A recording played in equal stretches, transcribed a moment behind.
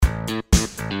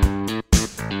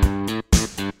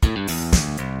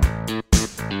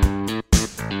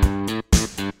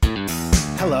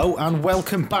and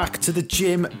welcome back to the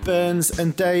Jim, Burns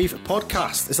and Dave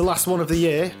podcast. It's the last one of the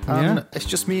year, and it's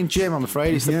just me and Jim, I'm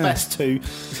afraid. It's the best two,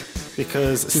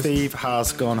 because Steve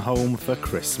has gone home for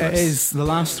Christmas. It is the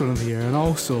last one of the year, and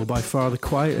also by far the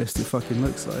quietest it fucking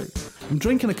looks like. I'm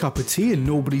drinking a cup of tea and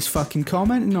nobody's fucking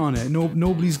commenting on it.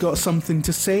 Nobody's got something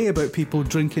to say about people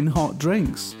drinking hot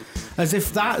drinks. As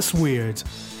if that's weird.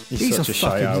 He's such a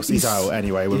shy house. He's out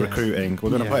anyway. We're recruiting. We're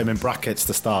going to put him in brackets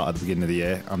to start at the beginning of the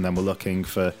year, and then we're looking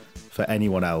for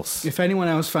anyone else. If anyone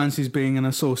else fancies being an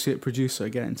associate producer,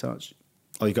 get in touch.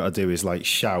 All you got to do is like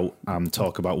shout and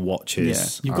talk about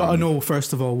watches. Yeah. You've got to know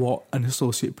first of all what an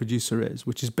associate producer is,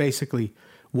 which is basically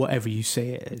whatever you say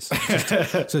it is.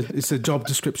 It's a job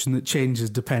description that changes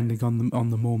depending on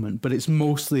the moment, but it's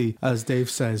mostly, as Dave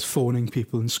says, phoning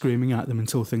people and screaming at them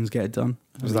until things get done.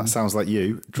 That sounds like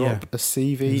you. Drop a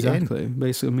CV exactly. in.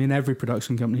 Basically, I mean, every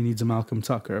production company needs a Malcolm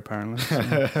Tucker, apparently.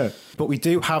 So. But we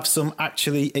do have some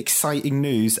actually exciting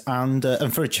news, and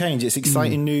for a change, it's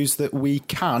exciting news that we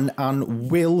can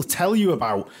and will tell you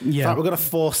about. In fact, we're going to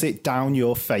force it down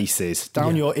your faces,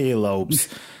 down your earlobes.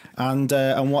 And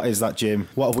what is that, Jim?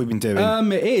 What have we been doing?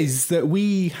 It is that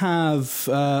we have,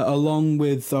 along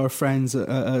with our friends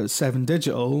at 7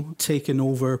 Digital, taken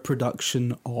over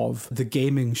production of the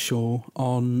gaming show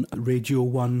on Radio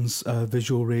 1's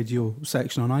visual radio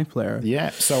section on iPlayer.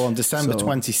 Yeah, so on December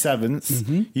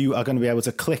 27th, you are going to be able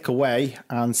to click away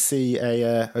and see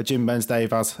a Jim, Burns,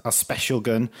 Dave as Special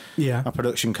Gun, a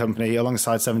production company,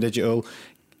 alongside 7 Digital,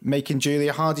 making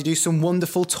Julia Hardy do some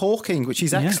wonderful talking, which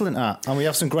she's excellent at. And we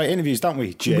have some great interviews, don't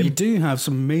we, Jim? We do have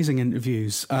some amazing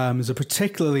interviews. There's a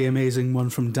particularly amazing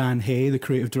one from Dan Hay, the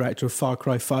creative director of Far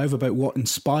Cry 5, about what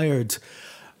inspired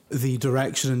the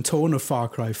direction and tone of Far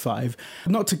Cry 5.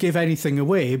 Not to give anything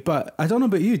away, but I don't know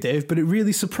about you, Dave, but it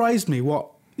really surprised me what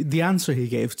the answer he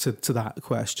gave to that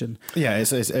question. Yeah,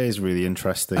 it is really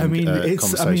interesting. I mean,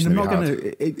 I'm not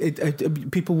going to.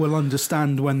 People will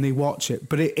understand when they watch it,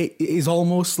 but it is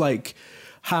almost like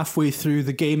halfway through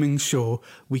the gaming show,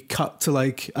 we cut to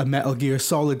like a Metal Gear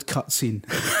Solid cutscene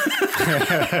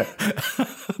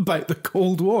about the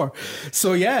Cold War.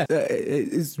 So yeah,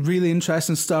 it's really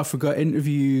interesting stuff. We've got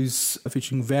interviews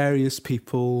featuring various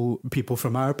people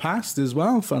from our past as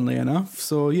well, funnily enough.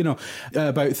 So,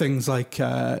 about things like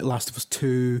Last of Us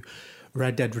 2,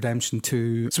 Red Dead Redemption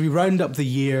 2. So we round up the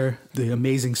year, the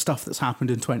amazing stuff that's happened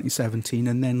in 2017,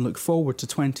 and then look forward to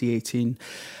 2018.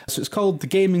 So it's called The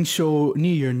Gaming Show, New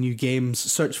Year, New Games.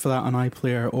 Search for that on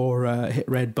iPlayer or hit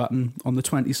red button on the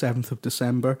 27th of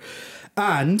December.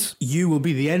 And you will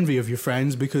be the envy of your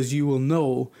friends, because you will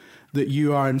know that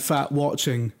you are in fact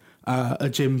watching a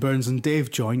Jim, Burns and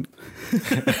Dave joint,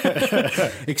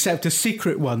 except a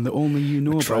secret one that only you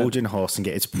know about. Trojan horse and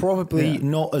get. It's probably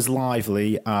not as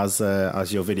lively as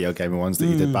your video gaming ones that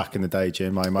you did back in the day,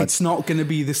 Jim. I imagine it's not going to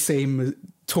be the same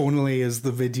tonally as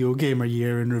the Video Gamer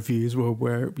Year in reviews,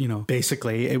 where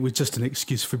basically it was just an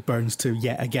excuse for Burns to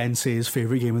yet again say his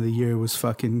favourite game of the year was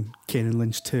fucking Kane and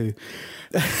Lynch 2.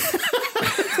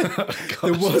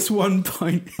 There was one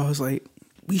point I was like,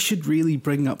 we should really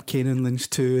bring up Kane and Lynch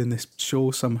 2 in this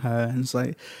show somehow, and it's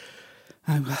like,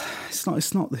 it's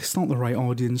not the right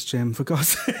audience, Jim, for God's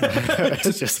sake.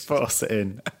 Just force it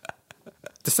in.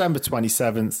 December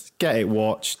 27th, get it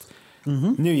watched.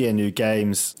 New Year, New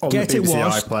Games on get the BBC it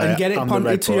watched iPlayer, and get it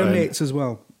punted to your mates as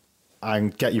well,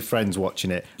 and get your friends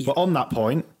watching it. But on that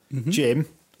point, Jim,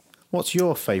 what's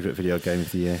your favourite video game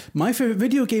of the year? My favourite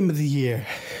video game of the year.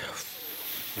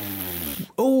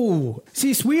 Oh, see,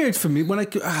 it's weird for me when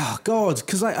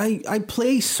because I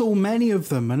play so many of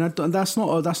them, and that's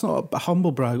not a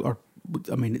humble brag, or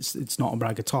I mean, it's not a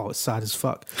brag at all. It's sad as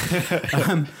fuck.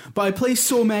 But I play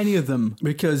so many of them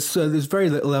because there's very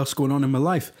little else going on in my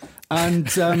life,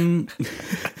 and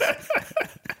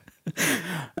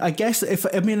I guess if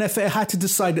it had to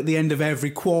decide at the end of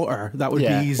every quarter, that would be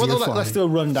easier. Well, let's do a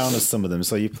rundown of some of them.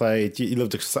 So you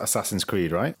loved Assassin's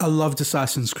Creed, right? I loved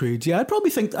Assassin's Creed. Yeah,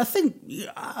 I think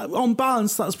on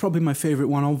balance, that's probably my favourite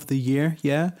one of the year.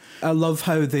 Yeah, I love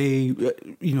how they,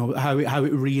 how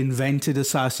it reinvented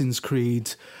Assassin's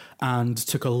Creed and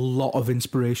took a lot of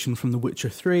inspiration from The Witcher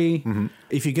 3.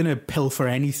 If you're going to pilfer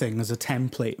anything as a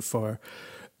template for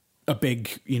a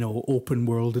big, open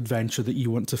world adventure that you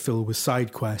want to fill with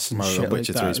side quests and shit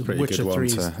Witcher like 3 that. is a pretty good one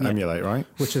to emulate, right?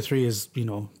 Witcher 3 is,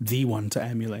 the one to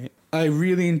emulate. I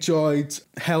really enjoyed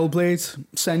Hellblade,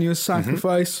 Senua's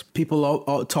Sacrifice. People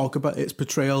all talk about its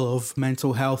portrayal of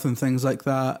mental health and things like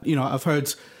that. I've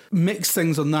heard mixed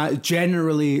things on that.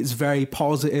 Generally, it's very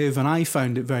positive, and I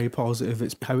found it very positive.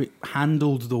 It's how it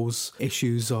handled those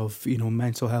issues of, you know,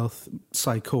 mental health,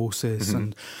 psychosis,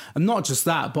 and not just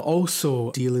that, but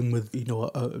also dealing with, you know,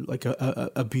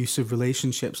 abusive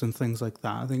relationships and things like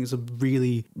that. I think it's a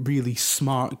really, really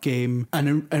smart game,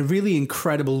 and a really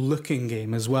incredible looking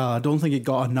game as well. I don't think it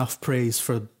got enough praise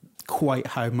for quite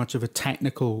how much of a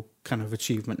technical kind of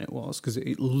achievement it was, because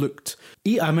it looked,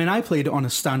 I mean, I played it on a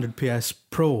standard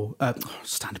PS4,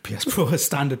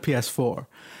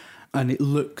 and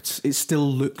it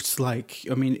still looked like,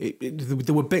 I mean,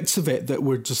 there were bits of it that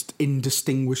were just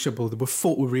indistinguishable. They were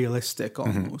photorealistic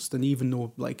almost, and even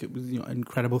though like it was, you know,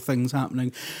 incredible things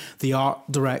happening, the art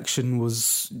direction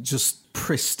was just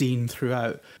pristine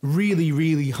throughout. Really,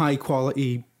 really high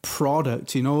quality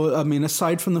product, you know. I mean,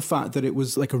 aside from the fact that it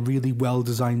was like a really well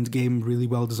designed game, really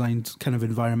well designed kind of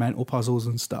environmental puzzles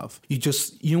and stuff, you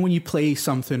just, you know, when you play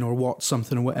something or watch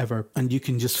something or whatever, and you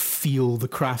can just feel the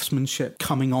craftsmanship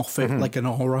coming off it like an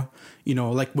aura, you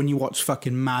know, like when you watch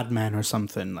fucking Mad Men or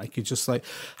something, like you just like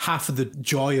half of the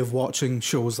joy of watching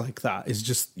shows like that is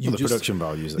just production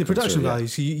values. The production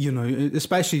values, you know,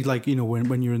 especially like, you know,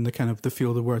 when you're in the kind of the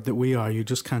field of work that we are, you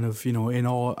just kind of, you know, in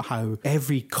awe how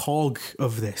every cog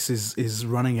of this is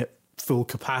running at full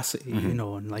capacity, you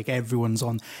know, and like everyone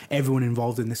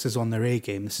involved in this is on their A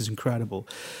game. This is incredible.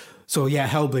 So yeah,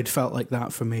 Hellblade felt like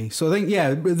that for me. So I think,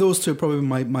 yeah, those two are probably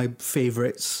my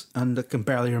favourites, and I can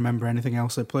barely remember anything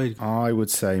else I played. I would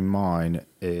say mine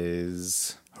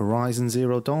is Horizon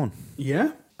Zero Dawn.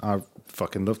 Yeah? I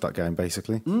fucking loved that game,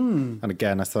 basically. And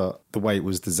again, I thought the way it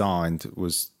was designed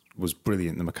was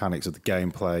brilliant. The mechanics of the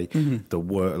gameplay, the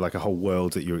work, like a whole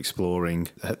world that you're exploring,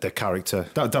 the character.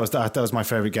 That was my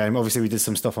favourite game. Obviously, we did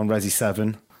some stuff on Resi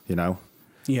 7, you know.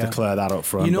 Yeah. To clear that up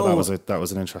front, you know, but that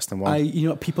was an interesting one. You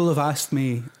know, people have asked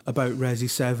me about Resi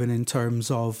 7 in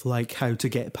terms of like how to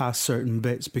get past certain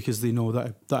bits, because they know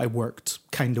that I worked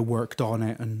on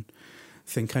it and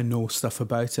think I know stuff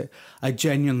about it. I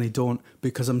genuinely don't,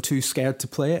 because I'm too scared to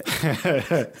play it.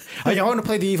 I want to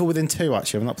play The Evil Within 2,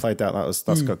 actually. I've not played that.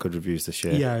 That's got good reviews this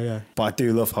year. Yeah. But I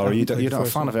do love horror. You're not a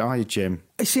fan of it, are you, Jim?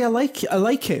 See, I like it,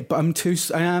 but it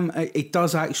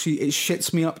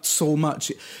shits me up so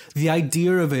much. The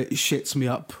idea of it shits me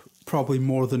up probably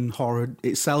more than horror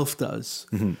itself does.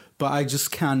 But I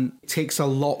just can't. It takes a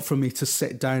lot for me to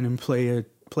sit down and play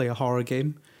a horror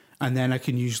game. And then I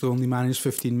can usually only manage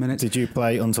 15 minutes. Did you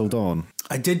play Until Dawn?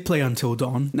 I did play Until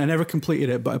Dawn. I never completed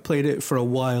it, but I played it for a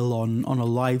while on a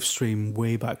live stream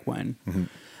way back when.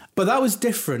 But that was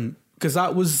different, because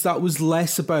that was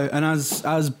less about, and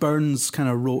as Burns kind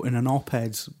of wrote in an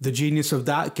op-ed, the genius of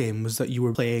that game was that you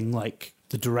were playing like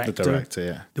the director. The director,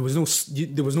 yeah. There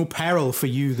was no peril for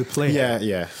you, the player.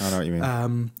 Yeah, I know what you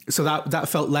mean. So that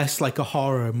felt less like a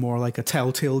horror, more like a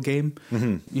Telltale game.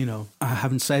 You know, I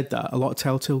haven't said that. A lot of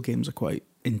Telltale games are quite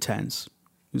intense.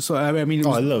 So I mean,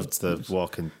 I loved The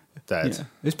Walking Dead. Yeah.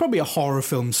 It's probably a horror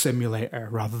film simulator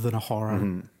rather than a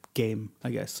horror game, I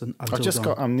guess. I just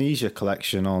got Amnesia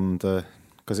Collection on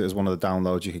because it was one of the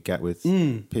downloads you could get with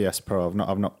PS Pro.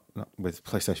 I've not with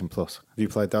PlayStation Plus. Have you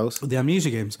played those? The Amnesia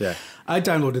games? Yeah. I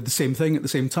downloaded the same thing at the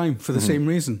same time for the same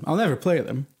reason. I'll never play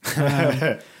them.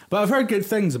 But I've heard good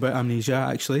things about Amnesia,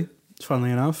 actually,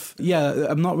 funnily enough. Yeah,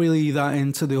 I'm not really that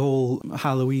into the whole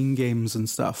Halloween games and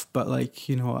stuff, but like,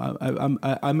 you know,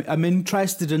 I'm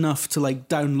interested enough to like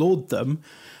download them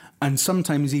and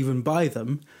sometimes even buy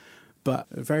them, but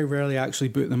very rarely actually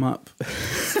boot them up.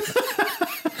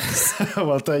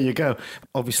 Well, there you go.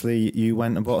 Obviously, you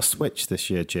went and bought a Switch this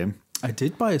year, Jim. I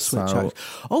did buy a Switch.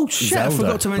 Oh shit! Zelda, I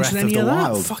forgot to mention Breath any of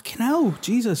that. Wild. Fucking hell,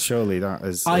 Jesus! Surely that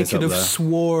is. I could have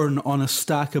sworn on a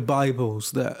stack of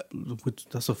Bibles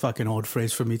that's a fucking odd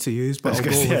phrase for me to use, but I'll go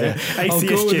with it.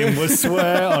 Atheist Jim would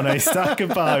swear on a stack of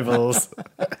Bibles.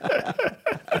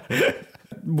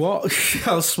 What?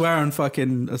 I'll swear on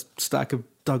fucking a stack of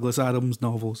Douglas Adams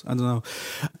novels. I don't know.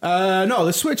 No,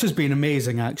 the Switch has been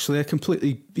amazing, actually. I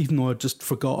completely, even though I just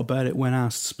forgot about it when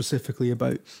asked specifically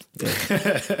about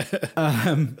it.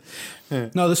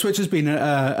 No, the Switch has been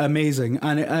amazing.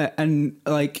 And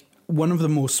like, one of the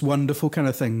most wonderful kind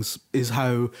of things is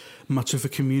how much of a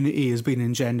community has been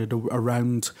engendered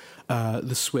around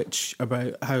the Switch,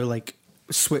 about how like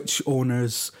Switch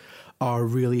owners are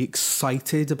really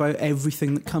excited about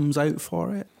everything that comes out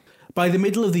for it. By the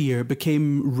middle of the year, it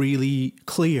became really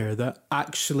clear that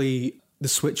actually the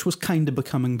Switch was kind of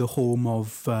becoming the home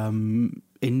of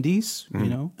indies, you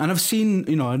know. And I've seen,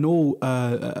 you know, I know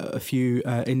a few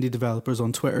indie developers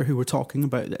on Twitter who were talking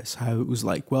about this, how it was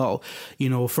like, well, you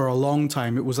know, for a long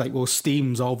time it was like, well,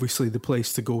 Steam's obviously the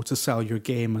place to go to sell your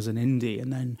game as an indie,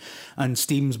 and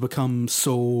Steam's become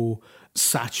so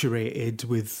saturated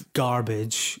with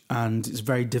garbage and it's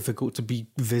very difficult to be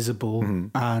visible.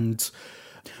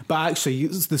 But actually,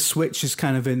 the Switch is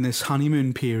kind of in this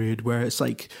honeymoon period where it's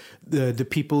like the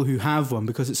people who have one,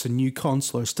 because it's a new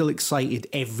console, are still excited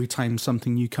every time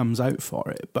something new comes out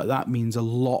for it. But that means a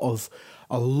lot of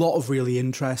really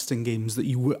interesting games that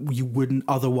you wouldn't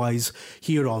otherwise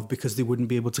hear of because they wouldn't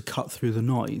be able to cut through the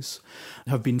noise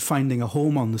have been finding a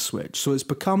home on the Switch. So it's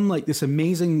become like this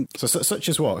amazing... So such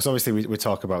as what? Because obviously we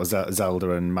talk about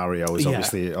Zelda and Mario is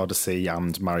obviously Odyssey,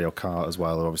 and Mario Kart as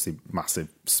well are obviously massive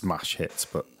smash hits,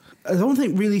 but... I don't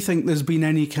really think there's been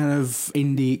any kind of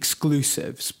indie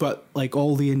exclusives, but like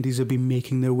all the indies have been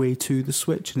making their way to the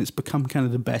Switch, and it's become kind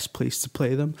of the best place to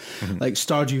play them. Like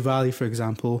Stardew Valley, for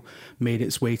example, made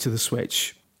its way to the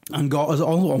Switch and got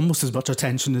almost as much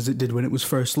attention as it did when it was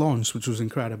first launched, which was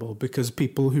incredible because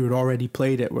people who had already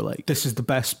played it were like, this is the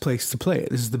best place to play it.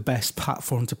 This is the best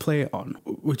platform to play it on,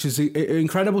 which is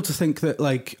incredible to think that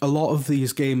like a lot of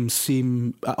these games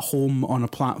seem at home on a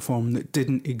platform that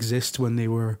didn't exist when they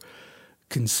were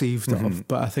conceived of.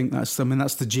 But I think that's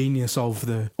the genius of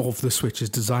the Switch's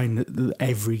design, that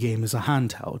every game is a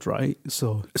handheld, right?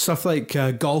 So stuff like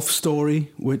Golf Story,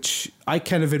 which I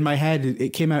kind of in my head,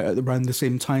 it came out at around the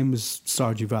same time as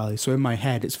Stardew Valley, so in my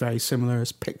head it's very similar.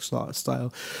 It's pixel art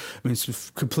style. I mean, it's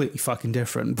completely fucking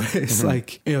different, but it's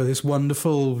like, you know, this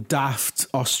wonderful daft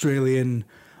Australian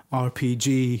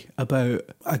RPG about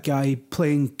a guy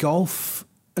playing golf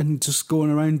and just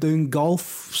going around doing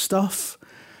golf stuff.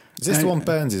 Is this the one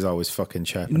Burns is always fucking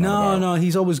chirping on about? No,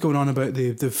 he's always going on about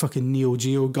the fucking Neo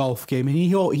Geo golf game, and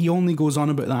he only goes on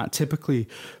about that typically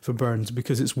for Burns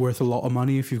because it's worth a lot of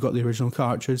money if you've got the original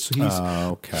cartridge. So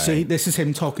this is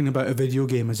him talking about a video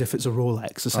game as if it's a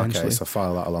Rolex, essentially. Okay, so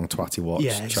file that along Twatty Watch.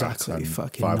 Yeah, exactly.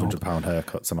 Fucking £500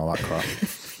 haircuts and all that crap.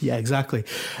 Yeah, exactly.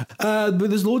 But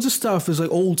there's loads of stuff. There's like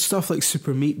old stuff like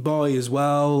Super Meat Boy as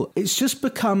well. It's just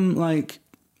become like,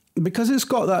 because it's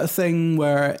got that thing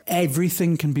where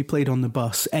everything can be played on the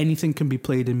bus, anything can be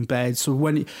played in bed. So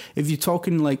if you're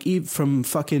talking like from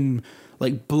fucking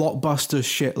like blockbuster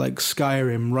shit like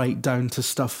Skyrim right down to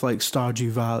stuff like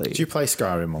Stardew Valley. Do you play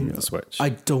Skyrim on the Switch? I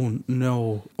don't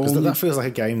know. Because that feels like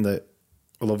a game that,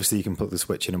 well, obviously you can put the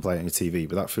Switch in and play it on your TV,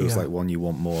 but that feels like one you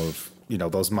want more of, you know,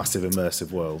 those massive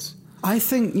immersive worlds. I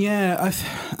think, I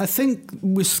think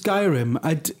with Skyrim,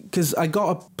 because I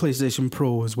got a PlayStation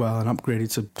Pro as well and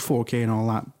upgraded to 4K and all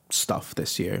that stuff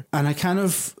this year. And I kind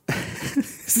of,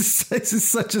 this is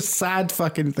such a sad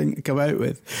fucking thing to come out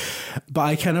with, but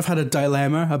I kind of had a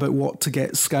dilemma about what to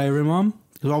get Skyrim on.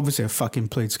 Because obviously I fucking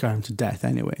played Skyrim to death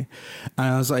anyway.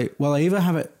 And I was like, well, I either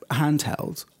have it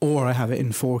handheld or I have it in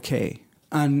 4K.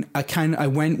 And I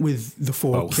went with the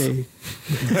 4K.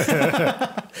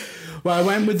 Well, I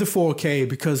went with the 4K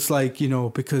because, like, you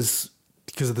know, because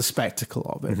of the spectacle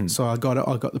of it. So I got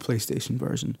the PlayStation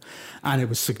version, and it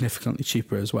was significantly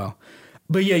cheaper as well.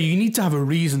 But yeah, you need to have a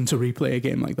reason to replay a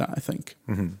game like that, I think.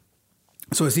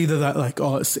 So it's either that, like,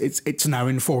 oh, it's now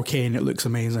in 4K and it looks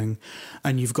amazing,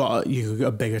 and you've got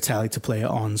a bigger telly to play it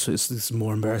on, so it's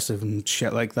more immersive and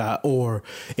shit like that, or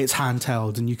it's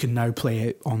handheld and you can now play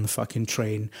it on the fucking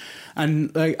train.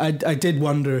 And like, I did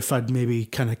wonder if I'd maybe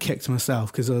kind of kicked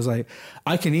myself, because I was like,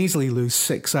 I can easily lose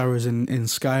 6 hours in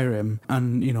Skyrim,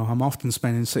 and you know, I'm often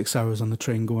spending 6 hours on the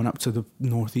train going up to the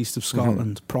northeast of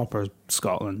Scotland, proper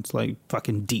Scotland, like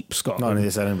fucking deep Scotland. Not only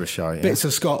this Edinburgh shite, yeah. Bits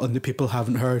of Scotland that people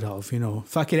haven't heard of, you know.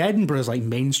 Fucking Edinburgh is like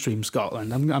mainstream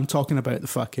Scotland. I'm talking about the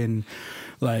fucking,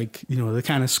 like, you know, the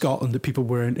kind of Scotland that people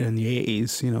were in the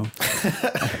 80s, you know.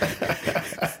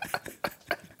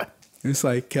 It's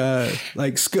like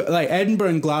Edinburgh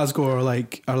and Glasgow are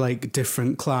like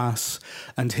different class,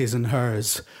 and his and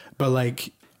hers, but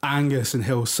like Angus and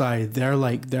Hillside, they're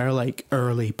like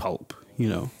early pulp, you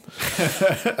know.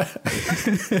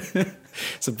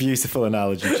 It's a beautiful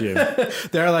analogy, Jim.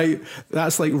 They're like,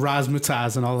 that's like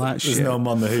razzmatazz and all that shit. There's no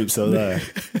Mon the Hoops over there.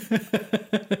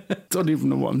 Don't even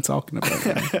know what I'm talking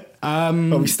about.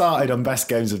 Well, we started on best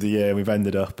games of the year. We've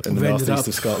ended up in the northeast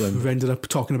of Scotland. We've ended up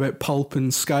talking about pulp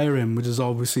and Skyrim, which is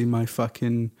obviously my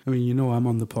fucking... I mean, you know, I'm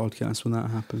on the podcast when that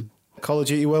happened. Call of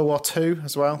Duty World War II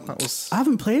as well. I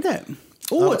haven't played it.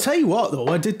 Oh, I tell you what, though,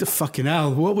 I did the fucking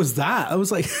hell. What was that? I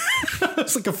was like,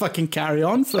 it's like a fucking Carry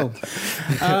On film.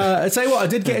 I tell you what, I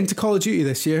did get into Call of Duty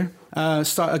this year.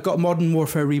 I got Modern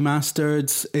Warfare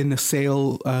Remastered in a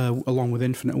sale along with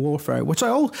Infinite Warfare, which I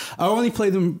only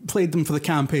played them for the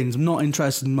campaigns. I'm not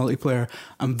interested in multiplayer.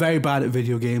 I'm very bad at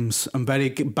video games. I'm very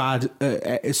bad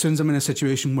as soon as I'm in a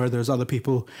situation where there's other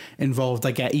people involved,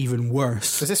 I get even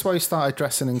worse. Is this why you started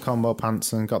dressing in combo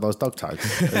pants and got those dog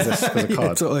tags? Is this because of COD?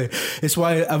 Yeah, totally. It's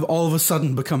why I've all of a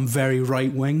sudden become very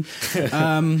right wing.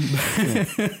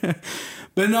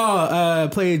 But no,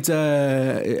 played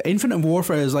Infinite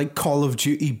Warfare is like Call of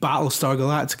Duty Battlestar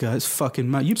Galactica. It's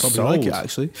fucking mad. You probably like it,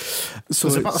 actually. So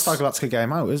there's a Battlestar Galactica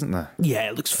game out, isn't there? Yeah,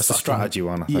 it looks. It's a strategy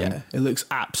one, I think. Yeah, it looks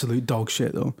absolute dog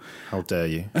shit though. How dare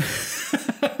you?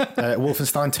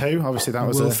 Wolfenstein 2, obviously that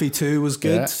was Wolfie 2 was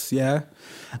good. Yeah.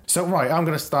 So right, I'm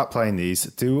going to start playing these.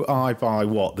 Do I buy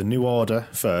what? The New Order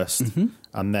first,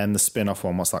 and then the spin-off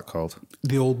one. What's that called?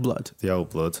 The Old Blood. The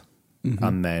Old Blood,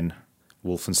 and then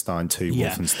Wolfenstein 2,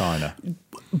 Wolfensteiner.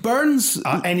 Burns...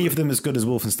 Are any of them as good as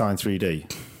Wolfenstein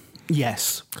 3D?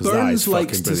 Yes. Burns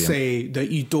likes to say that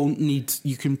you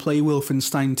can play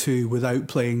Wolfenstein 2 without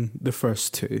playing the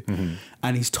first two.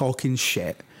 And he's talking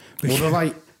shit. Well, they're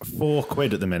like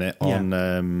 £4 at the minute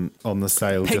on the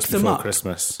sale just before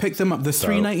Christmas. Pick them up. They're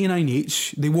 $3.99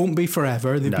 each. They won't be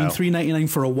forever. They've been $3.99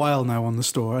 for a while now on the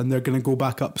store, and they're going to go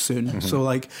back up soon. So,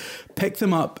 like, pick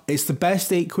them up. It's the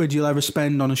best £8 you'll ever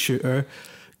spend on a shooter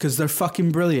because they're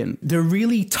fucking brilliant. They're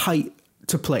really tight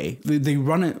to play. They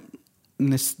run it,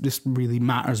 and this really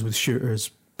matters with shooters.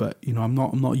 But you know, I'm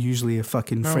not usually a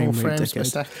fucking frame rate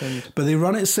dickhead. But they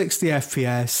run at 60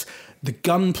 FPS. The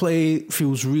gunplay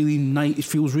feels really nice. It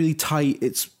feels really tight.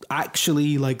 It's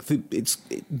actually like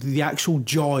the actual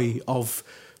joy of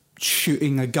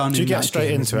shooting a gun. Do you get straight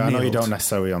into it? I know you don't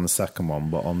necessarily on the second one,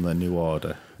 but on the New Order,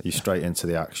 are you straight into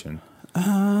the action?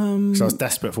 Because I was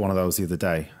desperate for one of those the other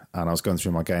day, and I was going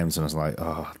through my games, and I was like,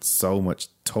 oh, so much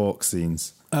talk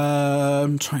scenes.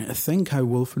 I'm trying to think how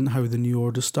the New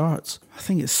Order starts. I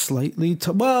think it's slightly...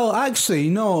 well, actually,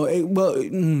 no.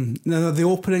 The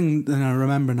opening... And I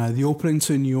remember now. The opening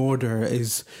to New Order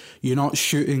is you're not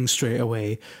shooting straight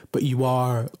away, but you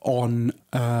are on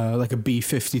like a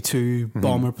B-52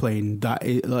 bomber plane. That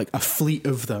is, like a fleet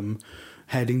of them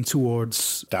heading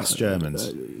towards... That's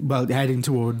Germans. Heading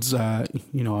towards, a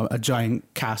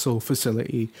giant castle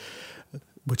facility,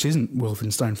 which isn't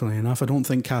Wolfenstein, funnily enough. I don't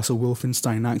think Castle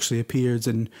Wolfenstein actually appears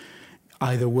in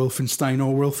either Wolfenstein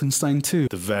or Wolfenstein 2.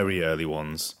 The very early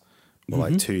ones were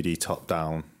like 2D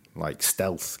top-down, like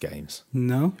stealth games.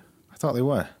 No. I thought they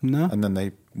were. No. And then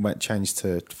they changed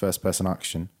to first-person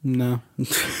action. No.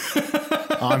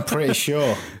 I'm pretty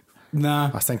sure.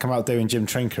 Nah. I think I'm outdoing Jim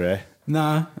Trinker here.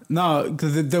 No,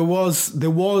 there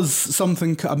was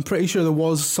something, I'm pretty sure there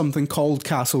was something called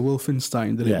Castle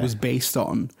Wolfenstein that it was based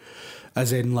on.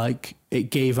 As in, like, it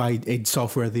gave id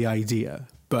Software the idea,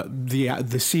 but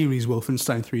the series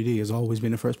Wolfenstein 3D has always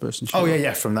been a first-person shooter. Oh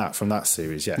yeah, from that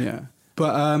series, yeah.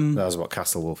 But that was what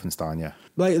Castle Wolfenstein, yeah.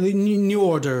 Like the New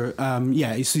Order, so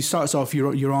he starts off.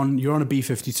 You're on a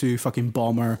B-52 fucking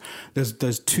bomber.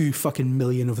 There's 2 fucking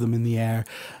million of them in the air.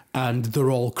 And they're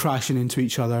all crashing into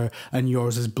each other, and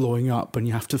yours is blowing up, and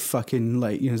you have to fucking,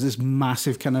 like, this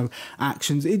massive kind of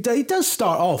actions. It does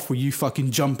start off where you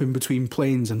fucking jump in between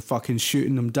planes and fucking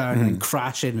shooting them down and then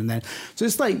crashing, and then so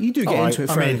it's like you do get into it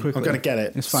fairly quickly. I'm gonna get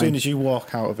it as soon as you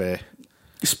walk out of here.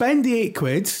 Spend the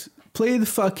 £8. Play the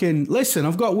fucking... Listen,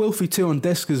 I've got Wolfie 2 on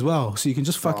disc as well, so you can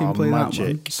just fucking play that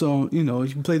one. So, you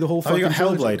can play the whole fucking... you got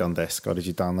Hellblade on disc, or did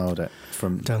you download it?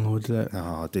 Downloaded it.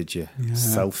 Oh, did you? Yeah.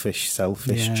 Selfish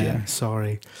Jim.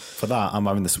 Sorry. For that, I'm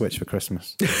having the Switch for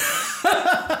Christmas.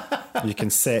 You can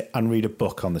sit and read a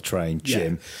book on the train,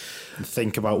 Jim, and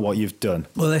think about what you've done.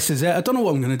 Well, this is it. I don't know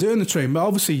what I'm going to do on the train, but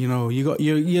obviously, you got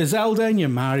your Zelda and your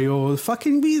Mario.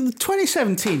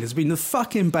 2017 has been the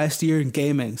fucking best year in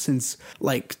gaming since,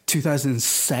 like,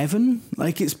 2007.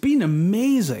 Like, it's been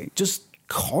amazing. Just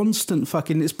constant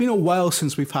fucking... It's been a while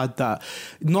since we've had that.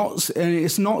 I've not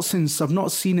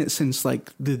seen it since,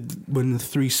 like, when the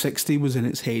 360 was in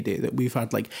its heyday, that we've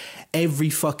had, like, every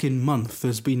fucking month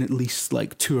there's been at least,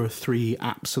 like, 2 or 3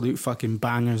 absolute fucking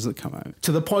bangers that come out.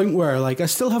 To the point where, like, I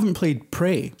still haven't played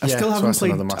Prey. I still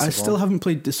haven't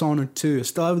played Dishonored 2.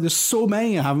 There's so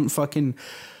many I haven't fucking...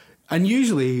 And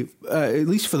usually, at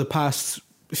least for the past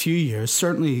few years,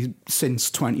 certainly since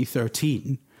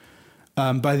 2013...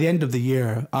 by the end of the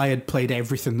year, I had played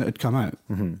everything that had come out.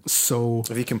 So,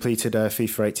 have you completed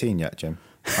FIFA 18 yet, Jim?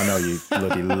 I know you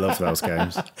bloody love those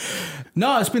games.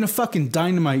 No, it's been a fucking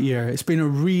dynamite year. It's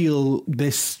been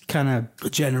this kind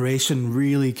of generation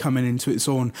really coming into its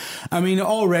own. I mean, it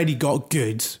already got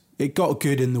good. It got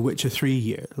good in the Witcher 3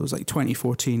 year. It was like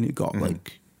 2014. It got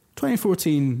like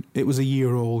 2014, it was a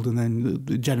year old, and then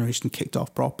the generation kicked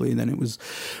off properly, and then it was.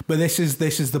 But this is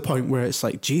the point where it's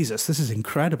like, Jesus, this is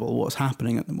incredible what's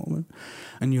happening at the moment,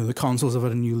 and the consoles have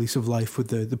had a new lease of life with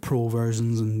the Pro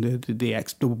versions and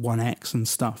the One X and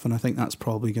stuff, and I think that's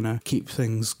probably going to keep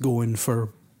things going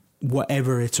for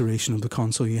whatever iteration of the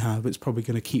console you have. It's probably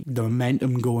going to keep the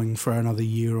momentum going for another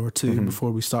year or two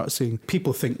before we start seeing.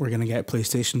 People think we're going to get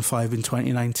PlayStation 5 in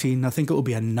 2019. I think it will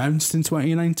be announced in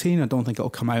 2019. I don't think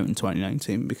it'll come out in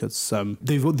 2019 because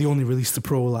they only released the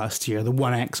Pro last year. The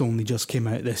One X only just came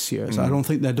out this year, so I don't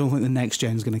think the next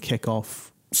gen is going to kick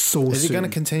off so soon. Is it going to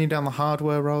continue down the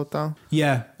hardware road though?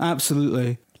 Yeah,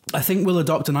 absolutely. I think we'll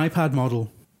adopt an iPad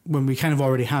model. When we kind of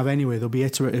already have anyway, there'll be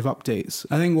iterative updates.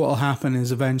 I think what will happen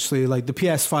is eventually, like, the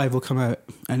PS5 will come out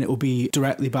and it will be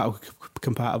directly battle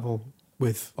compatible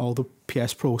with all the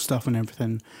PS Pro stuff and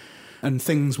everything. And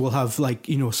things will have, like,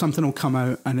 something will come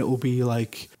out and it will be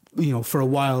like, for a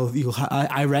while,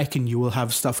 I reckon you will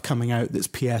have stuff coming out that's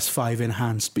PS5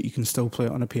 enhanced, but you can still play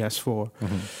it on a PS4.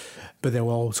 But there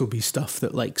will also be stuff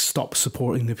that, like, stops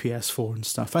supporting the PS4 and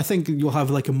stuff. I think you'll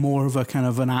have, like, more of a kind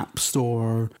of an App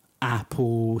Store,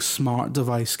 Apple smart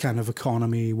device kind of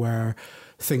economy where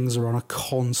things are on a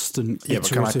constant iterative but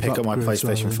can I pick up my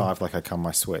PlayStation 5 like I can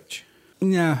my Switch?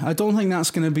 Yeah, I don't think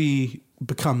that's going to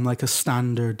become like a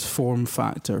standard form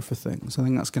factor for things. I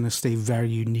think that's going to stay very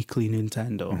uniquely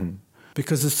Nintendo.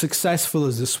 Because as successful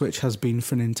as the Switch has been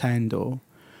for Nintendo,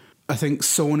 I think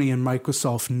Sony and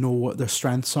Microsoft know what their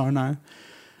strengths are now.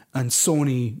 And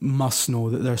Sony must know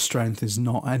that their strength is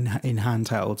not in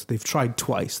handheld. They've tried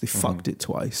twice. They fucked it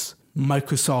twice.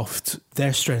 Microsoft,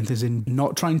 their strength is in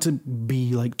not trying to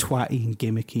be like twatty and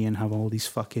gimmicky and have all these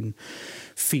fucking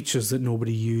features that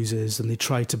nobody uses. And they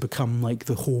try to become like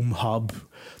the home hub.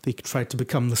 They try to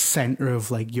become the center of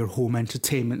like your home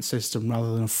entertainment system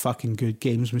rather than a fucking good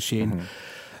games machine.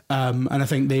 And I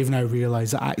think they've now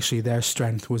realized that actually their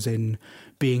strength was in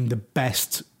being the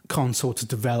best console to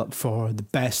develop for, the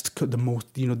best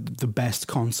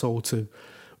console to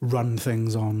run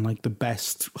things on, like the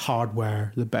best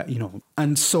hardware, and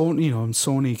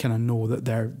Sony kind of know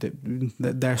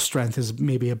that their strength is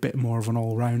maybe a bit more of an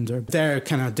all-rounder. Their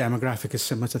kind of demographic is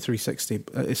similar to 360,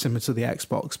 is similar to the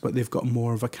Xbox, but they've got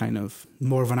more of an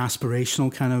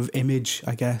aspirational kind of image,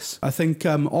 I guess. I think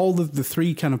all of the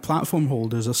three kind of platform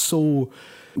holders are so.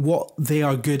 What they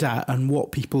are good at and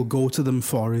what people go to them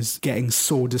for is getting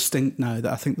so distinct now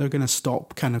that I think they're going to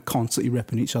stop kind of constantly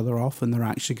ripping each other off, and they're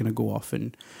actually going to go off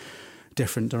in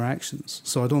different directions.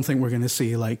 So I don't think we're going to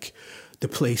see like the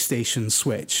PlayStation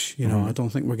Switch, I don't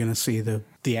think we're going to see the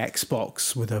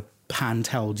Xbox with a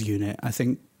handheld unit. I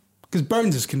think because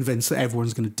Burns is convinced that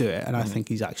everyone's going to do it, and I think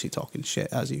he's actually talking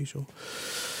shit as usual.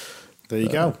 There you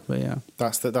go. But yeah,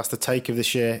 that's the take of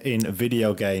this year in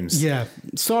video games. Yeah,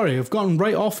 sorry, I've gone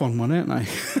right off on one, haven't I?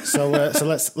 so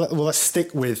let's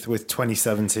stick with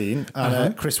 2017.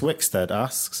 And Chris Wickstead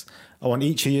asks, "I want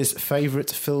each of yours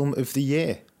favourite film of the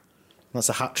year." That's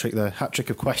a hat trick. The hat trick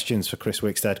of questions for Chris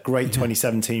Wickstead. Great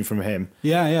 2017 from him.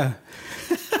 Yeah.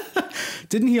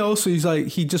 Didn't he also?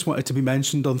 He just wanted to be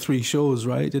mentioned on 3 shows,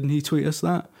 right? Didn't he tweet us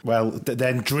that? Well,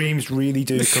 then dreams really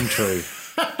do come true.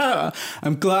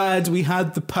 I'm glad we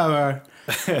had the power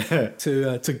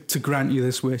to grant you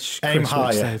this wish. Aim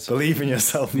higher. Believe in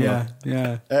yourself more.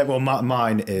 Yeah. Well,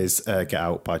 mine is Get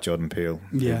Out by Jordan Peele,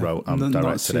 who wrote and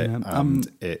directed it.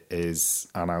 And it is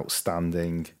an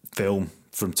outstanding film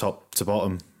from top to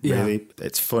bottom, really. Yeah.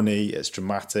 It's funny, it's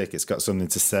dramatic, it's got something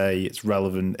to say, it's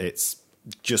relevant, it's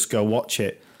just go watch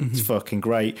it. It's fucking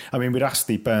great. I mean, we'd ask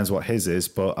Steve Burns what his is,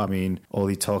 but I mean, all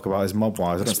he talk about is Mob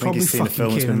Wise. I don't think he's seen a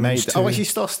film that's been made. Oh, he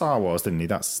saw Star Wars, didn't he?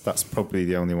 That's probably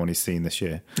the only one he's seen this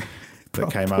year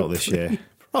that came out this year.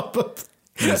 Probably.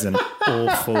 He's an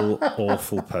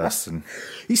awful person.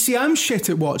 You see, I'm shit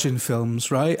at watching films,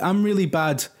 right? I'm really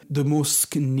bad. The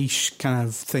most niche kind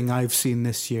of thing I've seen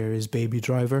this year is Baby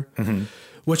Driver.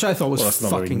 Which I thought was that's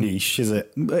fucking not very niche, is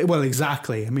it? Well,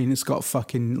 exactly. I mean, it's got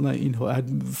fucking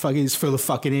it's full of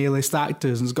fucking A-list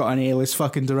actors, and it's got an A-list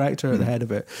fucking director at the head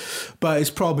of it. But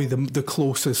it's probably the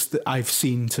closest that I've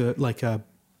seen to like an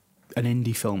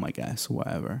indie film, I guess, or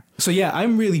whatever. So yeah,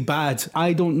 I'm really bad.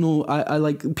 I don't know. I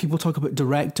like people talk about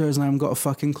directors, and I haven't got a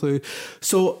fucking clue.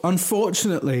 So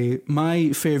unfortunately,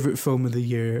 my favourite film of the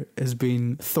year has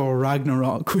been Thor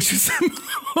Ragnarok, which is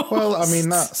well, I mean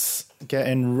that's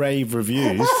getting rave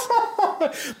reviews.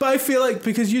 But I feel like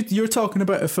because you're talking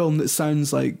about a film that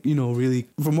sounds like, really,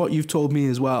 from what you've told me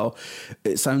as well,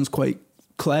 it sounds quite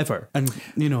clever, and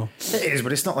it is,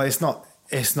 but it's not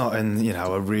it's not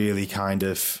a really kind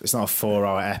of, it's not a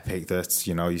 4-hour epic that,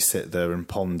 you sit there and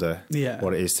ponder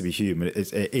what it is to be human.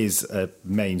 It is a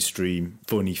mainstream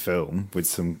funny film with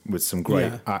some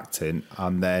great acting,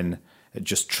 and then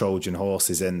just Trojan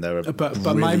horses in there. But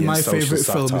my favourite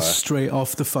film is straight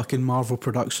off the fucking Marvel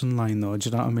production line, though. Do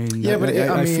you know what I mean? Yeah, but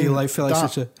I feel like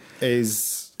such a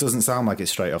doesn't sound like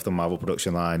it's straight off the Marvel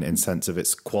production line in sense of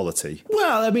its quality.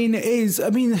 Well, I mean, it is.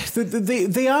 I mean,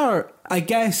 they are. I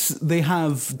guess they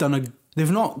have done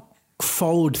they've not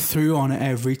followed through on it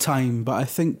every time, but I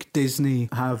think Disney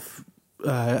have.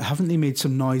 Haven't they made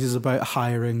some noises about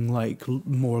hiring like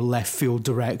more left field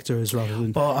directors rather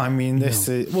than? But I mean,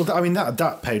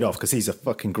 that paid off because he's a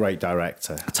fucking great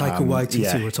director. Taika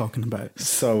Waititi we're talking about.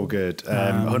 So good.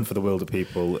 Hunt for the Wilder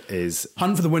People is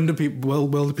Hunt for the Wilder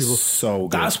People. So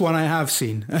good. That's one I have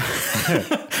seen.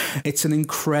 It's an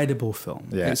incredible film.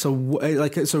 Yeah. It's a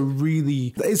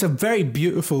very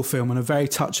beautiful film and a very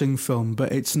touching film,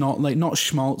 but it's not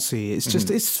schmaltzy. It's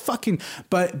just it's fucking.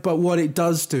 But what it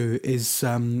does do is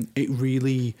it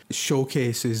really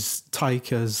showcases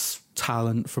Taika's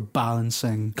talent for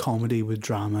balancing comedy with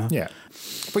drama. Yeah.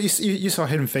 But you saw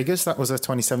Hidden Figures. That was a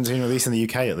 2017 release in the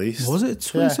UK, at least. Was it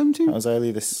 2017? Yeah, that was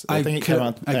early this. I think it came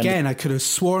out again. I could have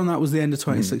sworn that was the end of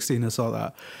 2016. I saw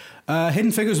that.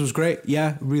 Hidden Figures was great.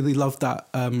 Yeah, really loved that.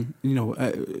 I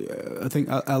think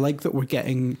I like that we're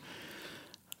getting.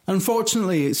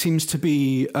 Unfortunately, it seems to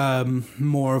be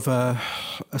more of a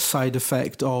side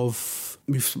effect of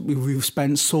we've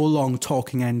spent so long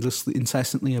talking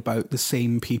incessantly about the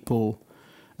same people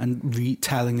and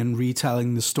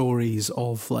retelling the stories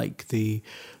of like the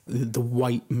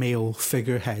white male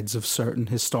figureheads of certain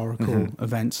historical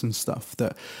events and stuff,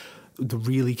 that the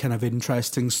really kind of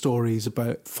interesting stories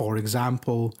about, for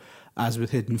example, as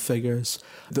with Hidden Figures,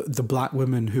 the black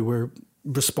women who were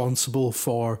responsible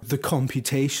for the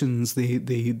computations,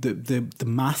 the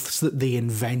maths that they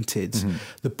invented,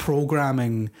 the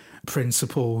programming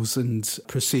principles and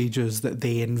procedures that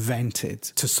they invented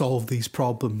to solve these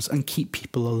problems and keep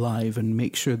people alive and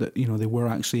make sure that they were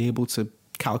actually able to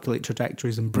calculate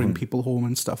trajectories and bring people home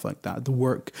and stuff like that. The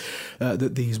work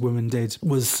that these women did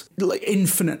was like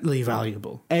infinitely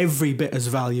valuable, every bit as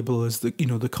valuable as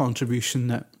the contribution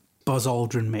that Buzz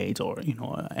Aldrin made or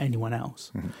anyone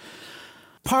else.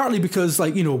 Partly because,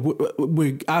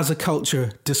 we as a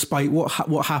culture, despite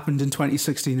what happened in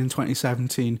 2016 and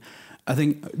 2017, I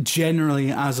think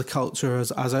generally as a culture,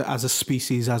 as a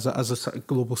species, as a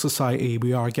global society,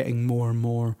 we are getting more and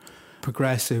more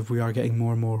progressive. We are getting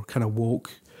more and more kind of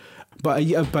woke. But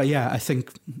yeah, I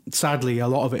think sadly a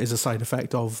lot of it is a side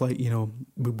effect of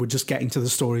we're just getting to the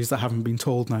stories that haven't been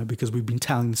told now because we've been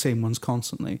telling the same ones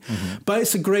constantly. But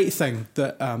it's a great thing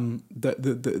that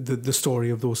the story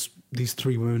of these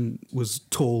three women was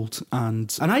told,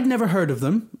 and I'd never heard of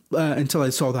them until I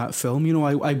saw that film.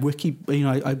 I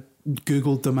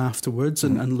Googled them afterwards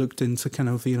and looked into kind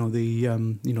of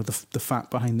the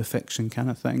fact behind the fiction kind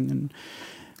of thing, and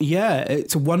yeah,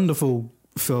 it's a wonderful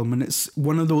film, and it's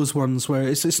one of those ones where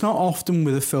it's not often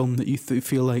with a film that you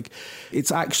feel like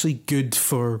it's actually good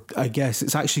for, I guess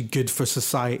it's actually good for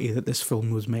society that this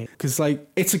film was made, because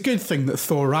it's a good thing that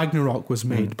Thor Ragnarok was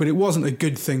made, but it wasn't a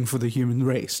good thing for the human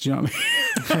race. Do you know what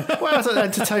I mean? Well,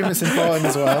 entertainment's important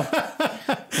as well.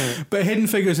 But Hidden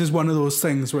Figures is one of those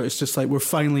things where it's just like we're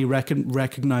finally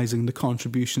recognizing the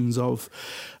contributions of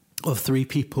three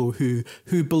people who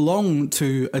belong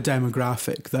to a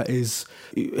demographic that is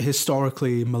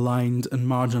historically maligned and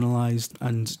marginalized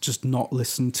and just not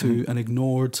listened to and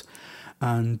ignored,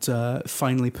 and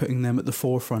finally putting them at the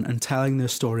forefront and telling their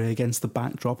story against the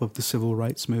backdrop of the civil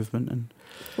rights movement. And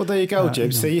well, there you go,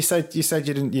 Jim. So you said you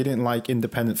didn't like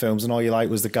independent films, and all you liked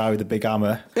was the guy with the big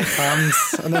hammer,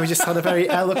 and then we just had a very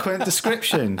eloquent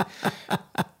description.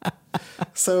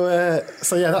 So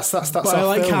yeah, that's. But I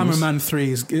like Cameraman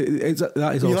 3.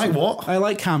 That is. You like what? I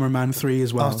like Cameraman 3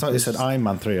 as well. I thought you said Iron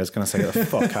Man 3. I was going to say the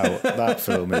fuck out. That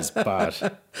film is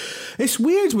bad. It's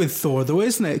weird with Thor though,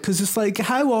 isn't it? Because it's like,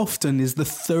 how often is the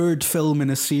third film in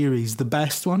a series the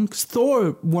best one? Because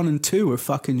Thor 1 and 2 are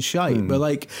fucking shite, but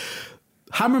like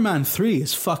Hammerman 3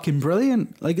 is fucking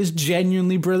brilliant. Like, it's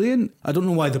genuinely brilliant. I don't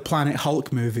know why the Planet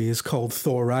Hulk movie is called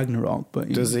Thor Ragnarok, but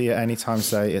does he at any time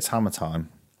say it's hammer time?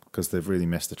 Because they've really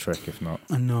missed the trick, if not.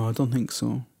 No, I don't think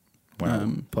so.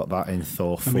 Well, put that in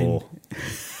Thor 4.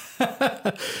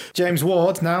 James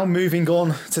Ward, now moving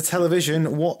on to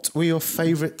television. What were your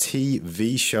favourite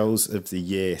TV shows of the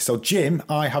year? So, Jim,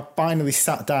 I have finally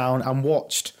sat down and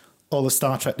watched all of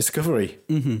Star Trek Discovery.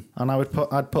 And I'd put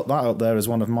that up there as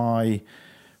one of my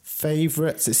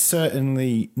favourites. It's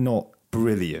certainly not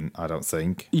brilliant, I don't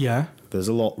think. Yeah. There's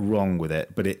a lot wrong with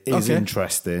it, but it is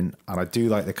interesting, and I do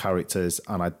like the characters,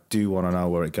 and I do want to know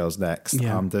where it goes next.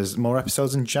 Yeah. There's more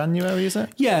episodes in January, is it?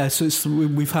 Yeah, so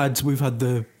we've had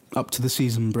the up to the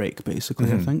season break,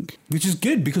 basically, I think. Which is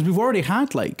good, because we've already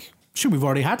had like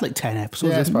 10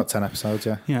 episodes. Yeah, it's about 10 episodes,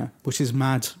 yeah. Yeah, which is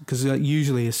mad, because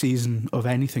usually a season of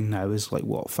anything now is like,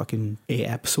 what, fucking 8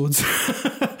 episodes?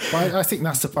 Well, I think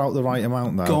that's about the right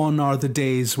amount now. Gone are the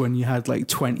days when you had like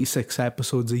 26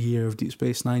 episodes a year of Deep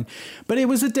Space Nine. But it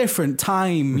was a different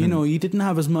time, you know, you didn't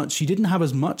have as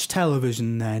much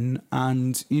television then,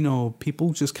 and, you know,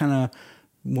 people just kind of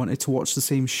wanted to watch the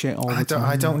same shit all the time.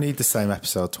 I don't need the same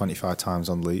episode 25 times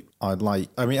on loop. I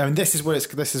mean, this is where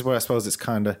I suppose it's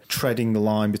kind of treading the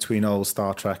line between old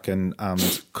Star Trek and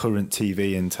current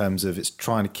TV, in terms of it's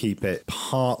trying to keep it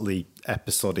partly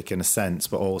episodic in a sense,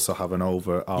 but also have an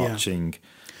overarching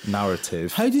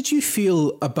narrative. How did you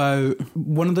feel about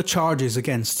one of the charges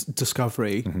against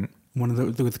Discovery? One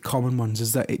of the common ones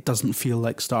is that it doesn't feel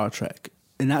like Star Trek.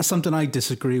 And that's something I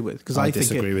disagree with, because I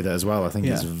disagree with it as well. I think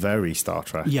it's very Star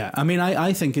Trek. Yeah, I mean,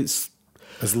 I think there's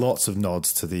lots of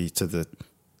nods to the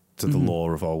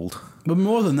lore of old. But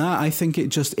more than that, I think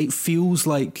it feels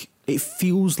like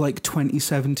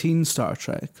 2017 Star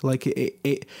Trek. Like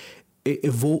it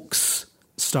evokes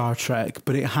Star Trek,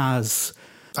 but it has.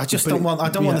 I don't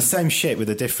want the same shit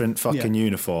with a different fucking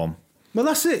uniform. Well,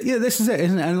 that's it. Yeah, this is it,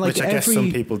 isn't it? And like, which I guess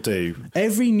some people do.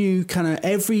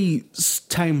 Every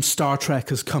time Star Trek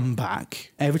has come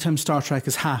back, every time Star Trek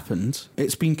has happened,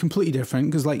 it's been completely different.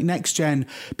 Because like Next Gen,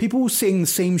 people were saying the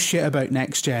same shit about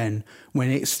Next Gen when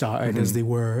it started as they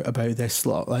were about this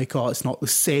lot. Like, oh, it's not the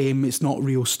same. It's not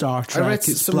real Star Trek. I read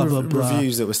it's some blah, blah, blah.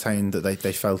 reviews that were saying that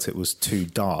they felt it was too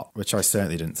dark, which I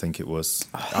certainly didn't think it was.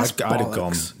 I'd have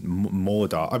gone more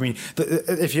dark. I mean,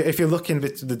 if you're looking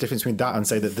at the difference between that and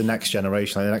say that the next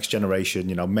generation,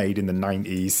 you know, made in the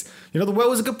 90s, you know, the world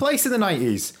was a good place in the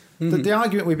 90s. The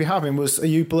argument we'd be having was, are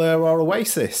you Blur or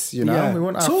Oasis? You know, we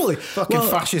wouldn't have fucking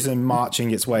fascism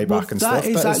marching its way back and stuff. That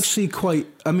is actually quite.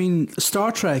 I mean,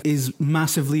 Star Trek is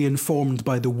massively informed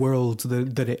by the world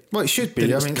that it. Well, it should be.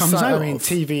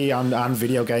 TV and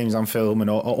video games and film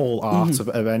and all art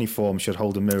of any form should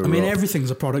hold a mirror. I mean, everything's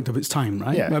a product of its time,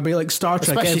 right? Yeah. I mean, like Star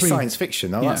Trek, especially science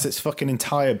fiction. Though, that's its fucking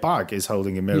entire bag is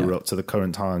holding a mirror up to the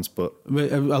current times. But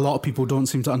a lot of people don't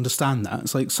seem to understand that.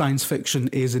 It's like science fiction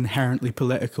is inherently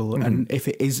political. And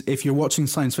if you're watching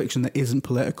science fiction that isn't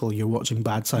political, you're watching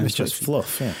bad science fiction. It's just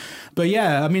fluff, yeah. But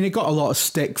yeah, I mean, it got a lot of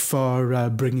stick for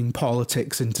bringing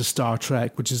politics into Star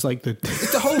Trek, which is like the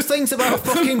whole thing's about a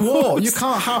fucking war. You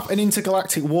can't have an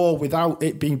intergalactic war without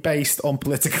it being based on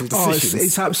political decisions.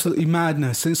 It's absolutely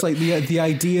madness. It's like the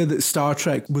idea that Star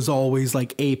Trek was always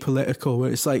like apolitical,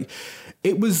 where it's like.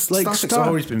 It was like Star Trek's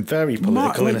always been very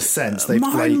political in a sense.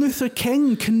 Martin Luther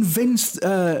King convinced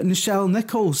Nichelle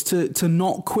Nichols to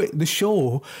not quit the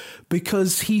show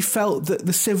because he felt that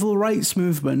the civil rights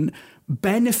movement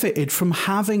benefited from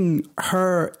having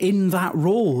her in that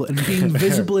role and being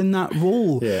visible in that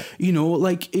role. Yeah. You know,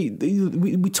 like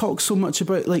we talk so much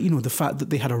about, like, you know, the fact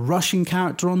that they had a Russian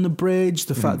character on the bridge,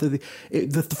 the fact that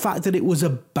the fact that it was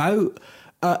about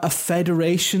a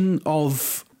federation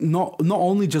of not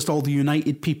only just all the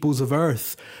united peoples of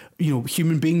Earth. You know,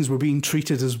 human beings were being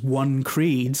treated as one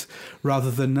creed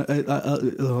rather than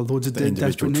loads of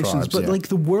desperate nations. But like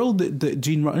the world that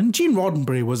Gene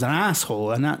Roddenberry was an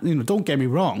asshole, and that, you know, don't get me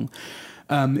wrong.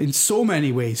 In so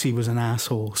many ways, he was an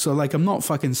asshole. So like, I'm not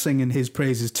fucking singing his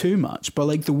praises too much, but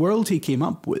like the world he came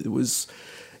up with was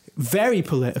very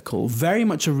political, very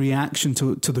much a reaction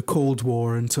to the Cold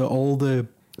War and to all the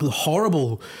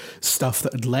horrible stuff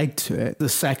that had led to it, the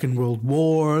Second World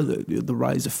War, the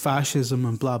rise of fascism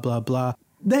and blah, blah, blah.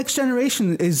 Next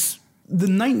Generation is... The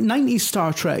 90s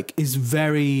Star Trek is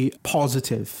very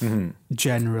positive,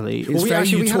 generally. It's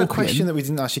we had a question that we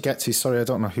didn't actually get to. Sorry, I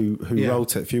don't know who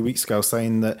wrote it a few weeks ago,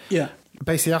 saying that...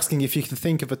 Basically asking if you can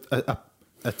think of a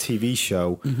TV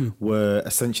show where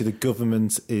essentially the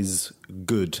government is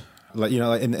good. Like, you know,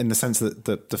 like in the sense that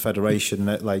the Federation,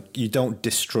 that like you don't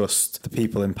distrust the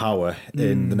people in power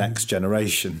in the Next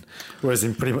Generation, whereas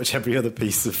in pretty much every other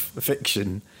piece of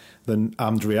fiction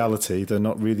and reality, they're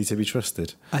not really to be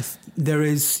trusted. I think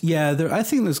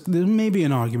there may be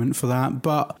an argument for that,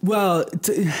 but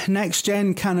Next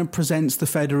Gen kind of presents the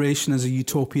Federation as a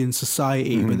utopian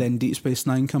society, but then Deep Space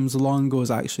Nine comes along and goes,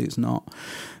 actually, it's not.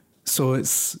 So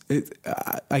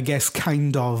I guess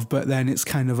kind of, but then it's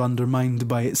kind of undermined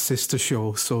by its sister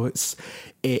show. So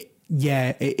it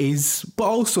Yeah, it is. But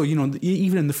also, you know,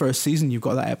 even in the first season, you've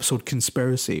got that episode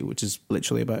Conspiracy, which is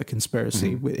literally about a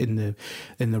conspiracy in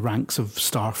the ranks of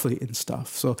Starfleet and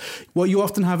stuff. So what you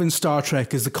often have in Star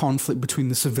Trek is the conflict between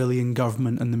the civilian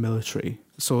government and the military.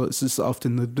 So it's just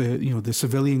often the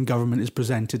civilian government is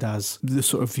presented as the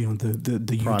sort of, you know,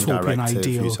 the utopian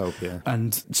ideal,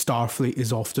 and Starfleet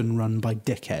is often run by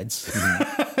dickheads.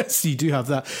 So you do have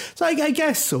that. So I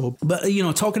guess so. But, you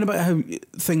know, talking about how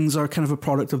things are kind of a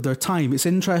product of their time, it's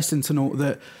interesting to note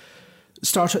that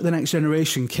Star Trek The Next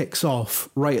Generation kicks off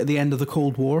right at the end of the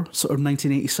Cold War, sort of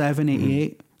 1987,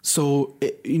 88. So,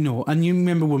 you know, and you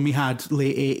remember when we had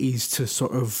late 80s to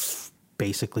sort of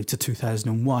basically to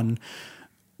 2001,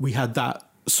 we had that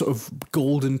sort of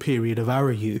golden period of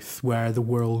our youth where the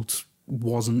world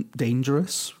wasn't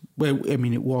dangerous. Well, I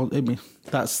mean, it was. I mean,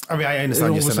 that's. I mean, I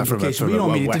understand you said that from a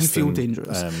it didn't feel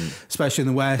dangerous, especially in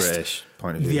the West. British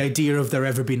point of view. The idea of there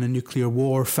ever being a nuclear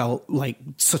war felt like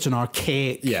such an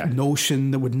archaic notion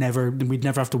that we'd never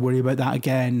have to worry about that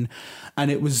again,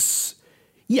 and it was.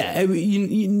 Yeah,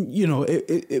 you know,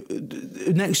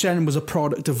 Next Gen was a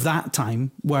product of that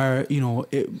time where, you know,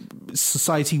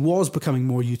 society was becoming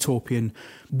more utopian,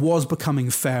 was becoming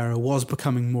fairer, was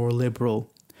becoming more liberal,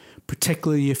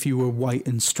 particularly if you were white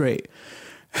and straight.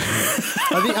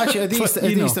 Are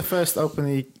these the first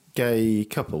openly gay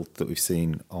couple that we've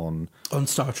seen on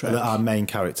Star Trek? That are main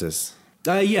characters.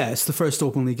 Yeah, it's the first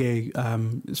openly gay,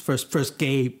 it's first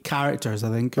gay characters, I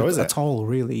think. Oh, is it? At all,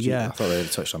 really, yeah. I thought they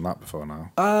had touched on that before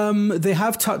now. They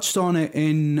have touched on it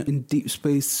in Deep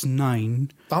Space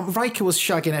Nine. Riker was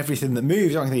shagging everything that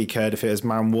moves. I don't think he cared if it was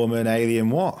man, woman,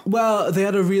 alien, what? Well, they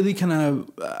had a really kind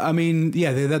of, I mean,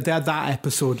 yeah, they had that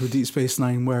episode with Deep Space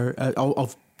Nine where,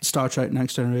 of Star Trek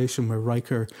Next Generation, where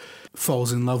Riker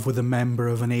falls in love with a member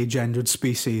of an agendered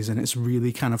species, and it's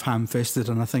really kind of ham-fisted.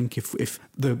 And I think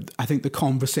I think the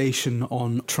conversation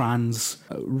on trans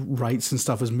rights and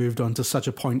stuff has moved on to such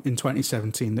a point in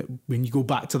 2017 that when you go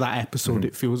back to that episode,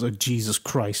 it feels like Jesus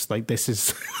Christ, like this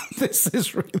is this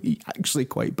is really actually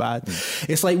quite bad.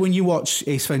 It's like when you watch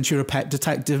Ace Ventura: Pet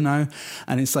Detective now,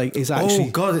 and it's like it's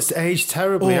actually it's aged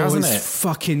terribly, hasn't it?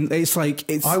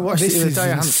 I watched it the other day. I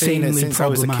hadn't seen it since I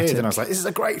was a kid, and I was like, "This is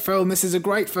a great film. This is a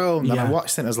great film." And I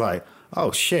watched it and I was like,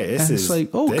 oh shit, this is... It's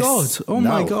like, my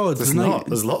God.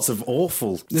 There's lots of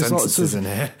awful sentences in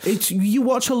here. You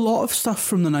watch a lot of stuff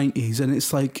from the 90s and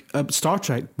it's like, Star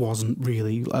Trek wasn't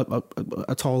really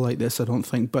at all like this, I don't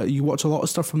think, but you watch a lot of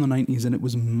stuff from the 90s and it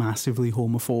was massively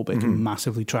homophobic and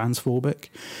massively transphobic.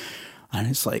 And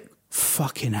it's like,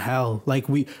 fucking hell. Like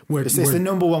it's the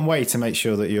number one way to make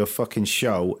sure that your fucking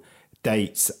show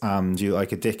dates and you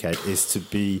like a dickhead is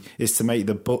to make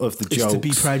the butt of the jokes to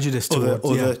be prejudiced towards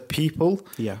other people.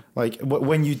 Yeah, like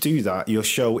when you do that, your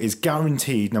show is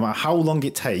guaranteed, no matter how long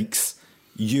it takes,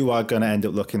 you are going to end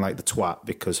up looking like the twat,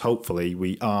 because hopefully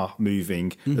we are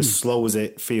moving as slow as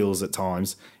it feels at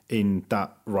times in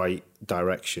that right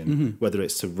direction, whether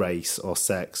it's to race or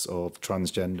sex or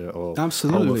transgender or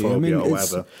homophobia or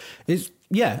whatever.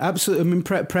 Yeah, absolutely. I mean,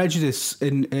 prejudice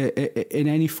in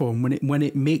any form, when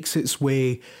it makes its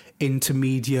way into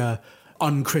media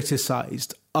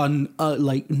uncriticized,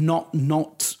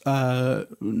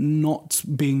 not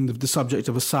being the subject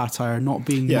of a satire, not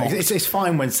being it's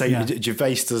fine when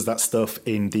Gervais does that stuff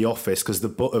in The Office, because the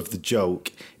butt of the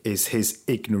joke is his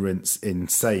ignorance in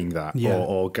saying that,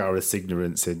 or Gareth's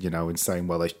ignorance in saying,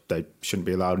 well, they shouldn't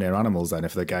be allowed near animals then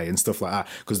if they're gay and stuff like that,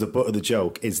 because the butt of the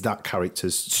joke is that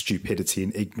character's stupidity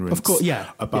and ignorance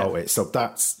about it. So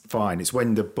that's fine. It's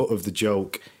when the butt of the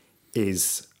joke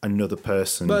is another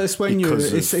person. But it's when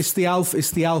it's the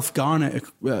Alf Garnett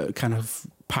kind of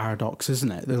paradox,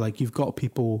 isn't it? They're like, you've got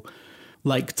people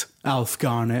liked Alf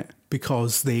Garnett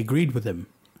because they agreed with him,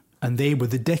 and they were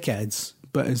the dickheads.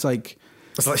 But it's like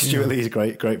Stuart Lee's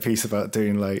great piece about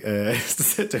doing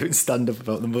doing stand up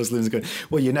about the Muslims, going,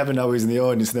 well, you never know who's in the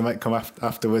audience, and they might come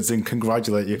afterwards and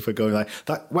congratulate you for going like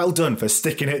that. Well done for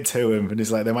sticking it to him. And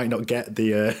it's like they might not get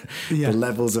the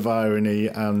levels of irony,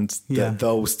 and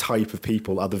those type of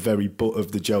people are the very butt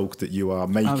of the joke that you are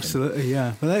making. Absolutely,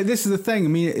 yeah. But this is the thing. I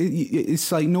mean, it's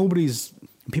like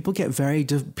people get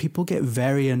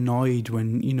very annoyed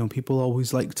when people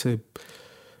always like to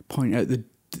point out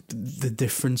the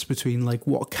difference between like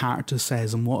what a character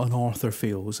says and what an author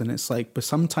feels, and it's like, but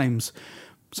sometimes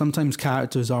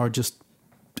characters are just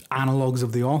analogues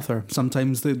of the author.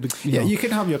 Sometimes you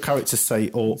can have your characters say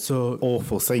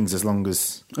awful things as long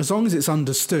as it's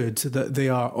understood that they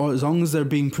are, or as long as they're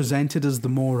being presented as the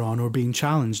moron or being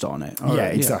challenged on it. Or,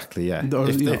 exactly. Yeah,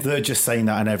 if they're just saying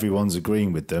that and everyone's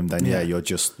agreeing with them, then you're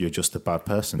just a bad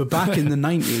person. But back in the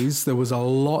 90s, there's a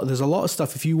lot of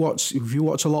stuff. If you watch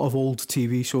a lot of old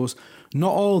TV shows,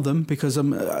 not all of them, because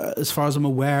as far as I'm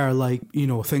aware, like, you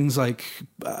know, things like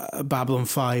Babylon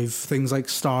 5, things like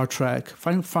Star Trek.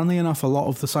 Funnily enough, a lot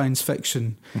of the science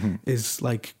fiction is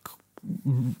like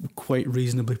quite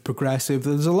reasonably progressive.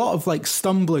 There's a lot of like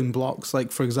stumbling blocks,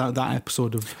 like for example that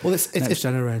episode of Next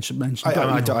Generation mentioned.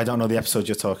 I don't know the episode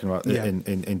you're talking about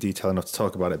in detail enough to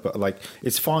talk about it, but like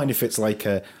it's fine if it's like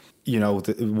a, you know,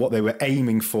 what they were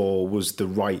aiming for was the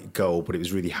right goal, but it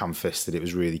was really ham-fisted. It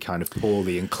was really kind of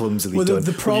poorly and clumsily done.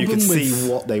 The problem you could see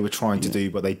what they were trying to do,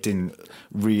 but they didn't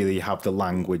really have the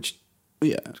language.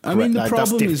 Yeah, I mean, the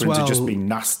problem that's as well to just being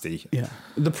nasty. Yeah,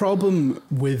 the problem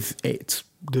with it,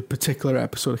 the particular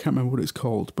episode, I can't remember what it's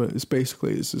called, but it's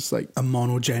just like a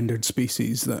monogendered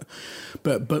species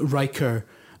but Riker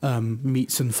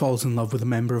meets and falls in love with a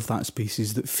member of that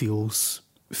species that feels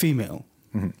female.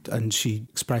 Mm-hmm. And she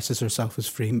expresses herself as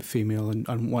female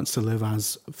and wants to live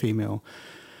as female.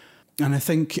 And I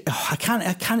think I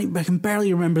can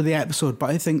barely remember the episode, but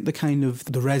I think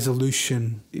the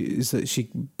resolution is that she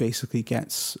basically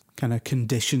gets kind of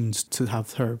conditioned to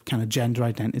have her kind of gender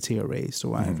identity erased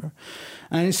or whatever.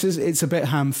 And it's a bit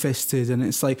ham-fisted, and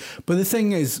it's like, but the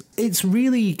thing is, it's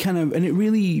really and it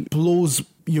really blows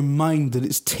your mind that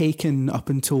it's taken up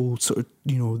until sort of,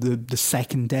 you know, the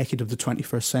second decade of the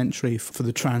 21st century for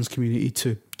the trans community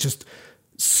to just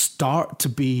start to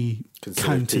be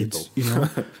counted, you know,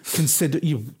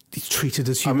 treated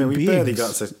as human beings. I mean, we barely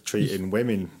got to treating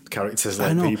women characters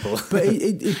like people. But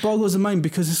it boggles the mind,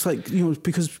 because it's like, you know,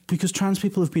 because trans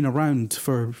people have been around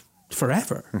for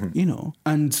forever, you know,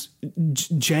 and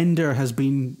gender has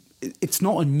been. It's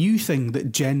not a new thing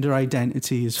that gender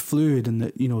identity is fluid, and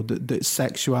that, you know, that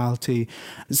sexuality,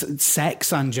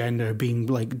 sex and gender being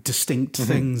like distinct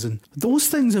things, and those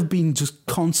things have been just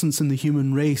constants in the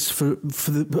human race for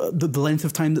the length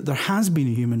of time that there has been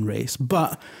a human race.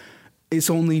 But it's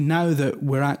only now that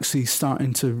we're actually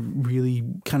starting to really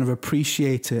kind of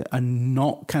appreciate it and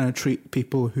not kind of treat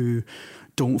people who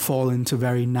don't fall into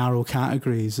very narrow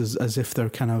categories as if they're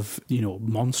kind of, you know,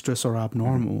 monstrous or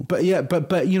abnormal. But yeah,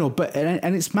 but you know,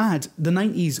 and it's mad. The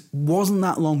 90s wasn't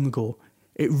that long ago.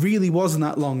 It really wasn't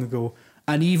that long ago.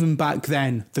 And even back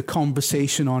then, the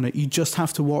conversation on it, you just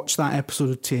have to watch that episode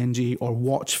of TNG or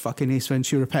watch fucking Ace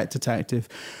Ventura: Pet Detective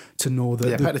to know that.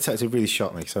 Yeah, Pet Detective really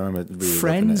shocked me, because I remember really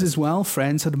Friends as well.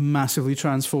 Friends had massively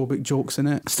transphobic jokes in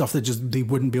it, stuff that just they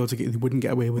wouldn't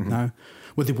get away with now.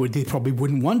 Well, they probably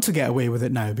wouldn't want to get away with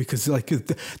it now, because like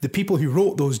the people who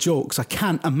wrote those jokes, I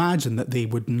can't imagine that they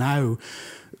would now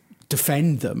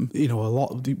defend them. You know, a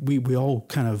lot we all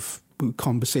kind of,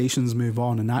 conversations move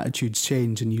on and attitudes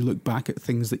change, and you look back at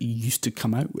things that you used to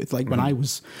come out with. Like when I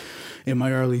was in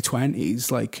my early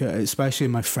 20s, like especially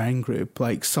in my friend group,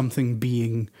 like something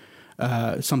being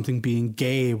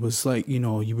gay was like, you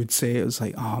know, you would say it was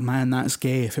like, oh man, that's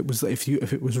gay. If it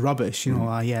was rubbish, you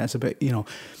know, yeah, it's a bit, you know.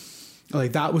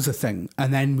 Like that was a thing,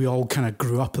 and then we all kind of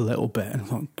grew up a little bit and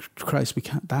thought, Christ, we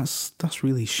can't. That's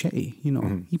really shitty, you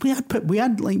know. We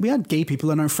had gay people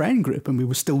in our friend group, and we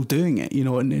were still doing it, you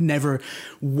know. And it never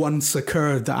once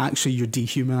occurred that actually you're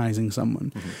dehumanizing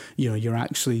someone. You know, you're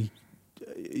actually,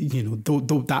 you know,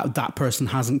 though that person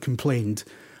hasn't complained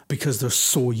because they're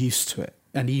so used to it,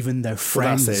 and even their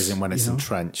friends. Well, that's it, when it's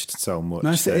entrenched so much.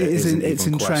 No, it's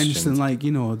entrenched, and like,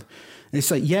 you know,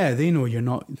 it's like, yeah, they know you're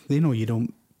not. They know you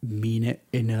don't mean it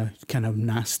in a kind of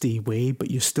nasty way,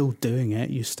 but you're still doing it.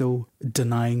 You're still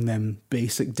denying them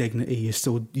basic dignity. You're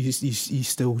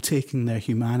still taking their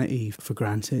humanity for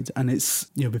granted. And it's,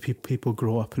 you know, people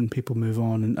grow up and people move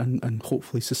on, and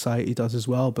hopefully society does as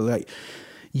well. But like,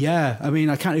 yeah, I mean,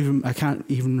 I can't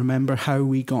even remember how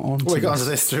we got on. We got onto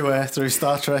this through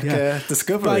Star Trek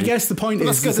Discovery. But I guess the point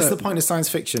is that's the point of science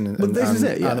fiction, and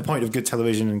the point of good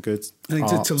television and good. I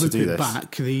think to loop it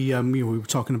back, we were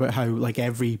talking about how like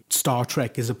every Star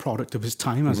Trek is a product of its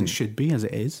time, as it should be, as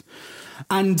it is,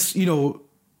 and you know,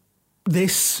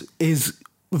 this is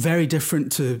very different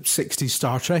to 60s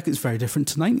Star Trek. It's very different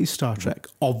to 90s Star Trek,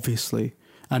 obviously.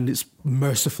 And it's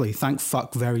mercifully, thank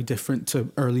fuck, very different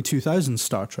to early 2000s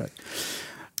Star Trek.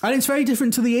 And it's very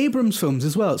different to the Abrams films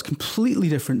as well. It's completely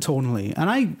different tonally. And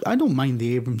I don't mind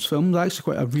the Abrams films. I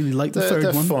really like the third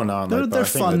one. They're fun, aren't they? They're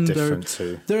fun. They're different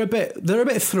too. They're a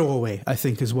bit throwaway, I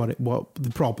think, is what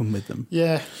the problem with them.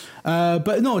 Yeah.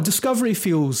 But no, Discovery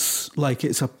feels like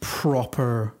it's a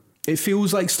proper It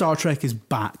feels like Star Trek is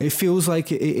back. It feels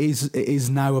like it is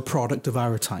now a product of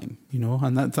our time, you know,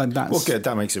 and that's... Well, good,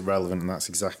 that makes it relevant, and that's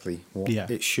exactly what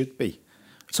it should be.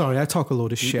 Sorry, I talk a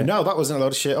load of shit. No, that wasn't a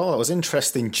load of shit at all. That was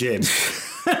interesting, Jim.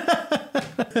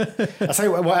 I'll tell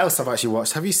you what else I've actually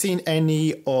watched. Have you seen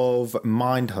any of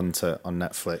Mindhunter on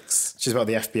Netflix? Which is about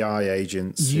the FBI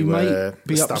agents who are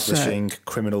establishing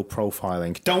criminal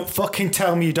profiling. Don't fucking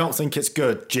tell me you don't think it's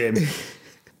good, Jim.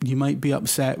 You might be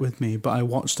upset with me, but I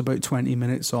watched about 20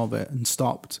 minutes of it and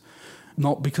stopped.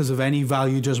 Not because of any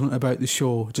value judgment about the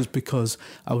show, just because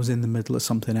I was in the middle of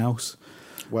something else.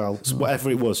 Well,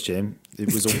 whatever it was, Jim,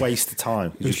 it was a waste of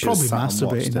time. It was probably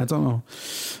masturbating, I don't know.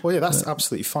 Well, yeah, that's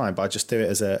absolutely fine, but I just do it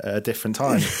as a different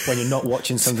time when you're not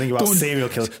watching something about serial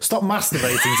killers. Stop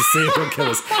masturbating to serial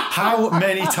killers. How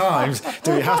many times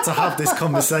do we have to have this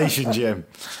conversation, Jim?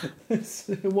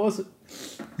 It wasn't.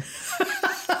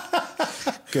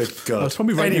 Good God. I was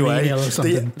probably writing an email or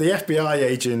something. The FBI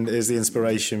agent is the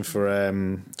inspiration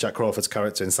for Jack Crawford's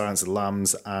character in Silence of the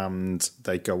Lambs, and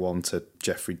they go on to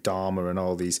Jeffrey Dahmer and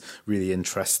all these really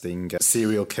interesting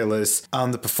serial killers.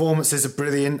 And the performances are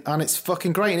brilliant, and it's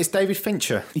fucking great. And it's David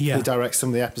Fincher who directs some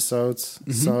of the episodes.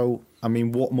 Mm-hmm. So, I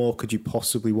mean, what more could you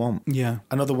possibly want? Yeah.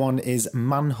 Another one is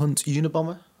Manhunt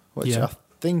Unabomber, which I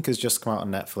think has just come out on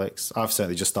Netflix. I've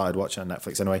certainly just started watching on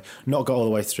Netflix anyway. Not got all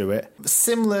the way through it.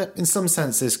 Similar in some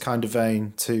senses kind of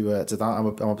vein to that.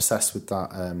 I'm obsessed with that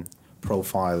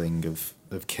profiling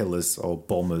of killers or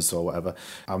bombers or whatever.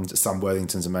 Sam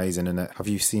Worthington's amazing in it. Have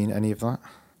you seen any of that?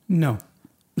 No.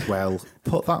 Well,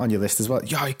 put that on your list as well.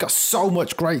 Yeah, you've got so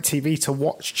much great TV to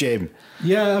watch, Jim.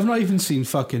 Yeah, I've not even seen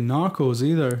fucking Narcos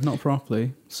either. Not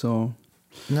properly, so...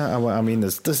 No, I mean,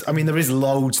 there is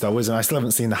loads though, isn't there? I still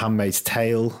haven't seen The Handmaid's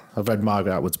Tale. I've read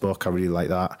Margaret Atwood's book. I really like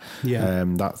that. Yeah,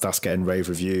 that's getting rave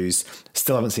reviews.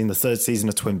 Still haven't seen the third season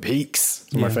of Twin Peaks.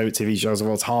 It's one of my favourite TV shows of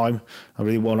all time. I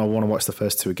really want to watch the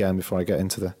first two again before I get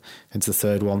into the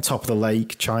third one. Top of the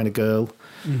Lake, China Girl.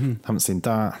 Mm-hmm. Haven't seen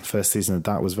that. First season of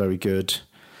that was very good.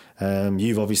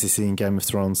 You've obviously seen Game of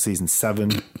Thrones season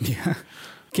 7. Yeah.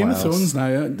 Game of Thrones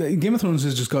now. Game of Thrones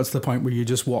has just got to the point where you're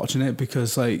just watching it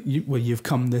because you've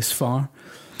come this far.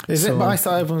 Is it? But I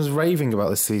thought everyone was raving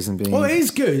about this season being. Well, it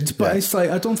is good, but it's like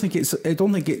I don't think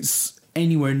it's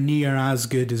anywhere near as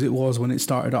good as it was when it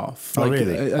started off. Like,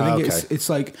 really? I think it's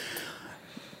like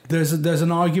there's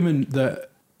an argument that.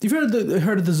 You've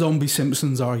heard of the Zombie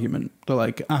Simpsons argument? That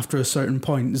like after a certain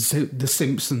point, the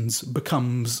Simpsons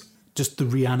becomes just the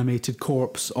reanimated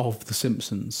corpse of the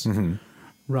Simpsons. Mm-hmm.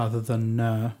 Rather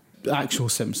than actual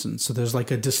Simpsons. So there's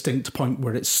like a distinct point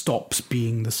where it stops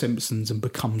being The Simpsons and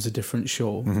becomes a different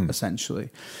show,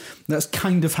 essentially. That's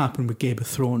kind of happened with Game of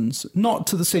Thrones. Not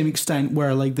to the same extent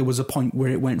where like there was a point where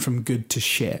it went from good to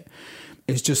shit.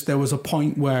 It's just there was a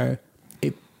point where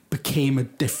it became a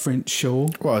different show.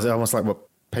 Well, is it almost like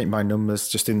Paint by Numbers,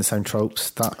 just in the same tropes?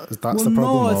 That's the problem?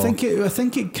 No, I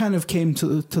think it kind of came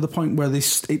to the point where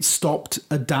it stopped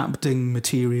adapting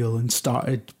material and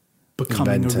started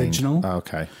becoming original.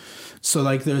 Okay. So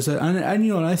like there's and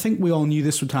you know, I think we all knew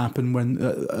this would happen when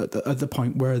at the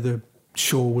point where the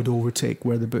show would overtake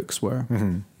where the books were.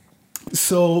 Mm-hmm.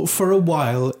 So for a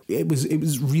while it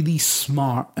was really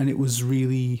smart, and it was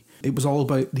all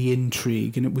about the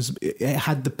intrigue, and it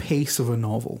had the pace of a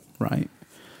novel, right?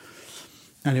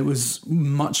 And it was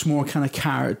much more kind of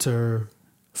character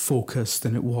focused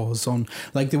than it was on,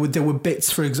 like there were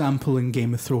bits, for example, in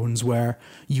Game of Thrones where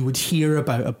you would hear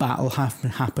about a battle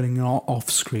happening off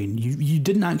screen. You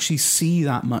didn't actually see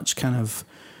that much kind of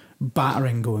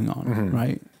battering going on,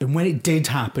 right? And when it did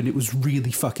happen, it was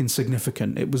really fucking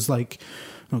significant. It was like,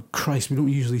 oh Christ, we don't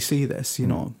usually see this, you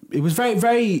know. It was very,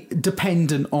 very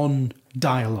dependent on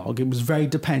dialogue. It was very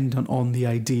dependent on the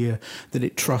idea that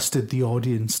it trusted the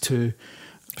audience to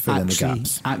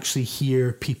actually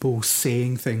hear people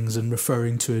saying things and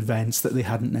referring to events that they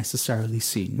hadn't necessarily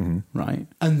seen, right?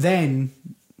 And then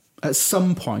at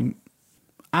some point,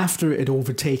 after it had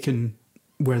overtaken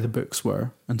where the books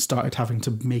were and started having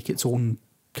to make its own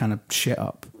kind of shit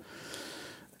up,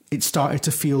 it started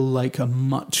to feel like a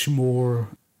much more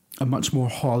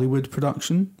Hollywood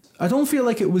production. I don't feel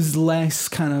like it was less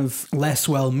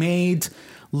well made,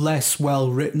 less well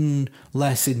written,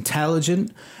 less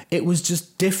intelligent. It was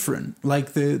just different.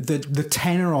 Like the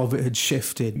tenor of it had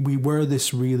shifted. We were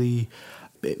this really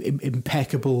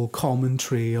impeccable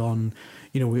commentary on,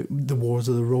 you know, the Wars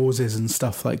of the Roses and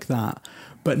stuff like that.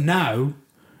 But now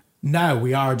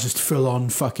we are just full on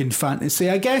fucking fantasy.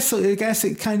 I guess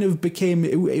it kind of became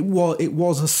it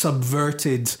was a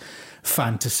subverted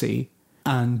fantasy.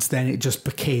 And then it just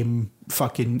became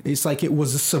fucking... It's like it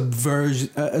was a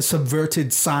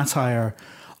subverted satire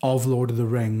of Lord of the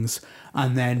Rings,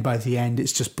 and then by the end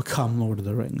it's just become Lord of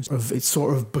the Rings. It's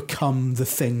sort of become the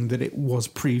thing that it was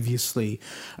previously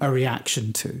a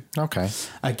reaction to. Okay.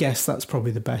 I guess that's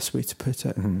probably the best way to put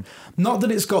it. Not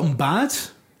that it's gotten bad,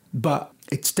 but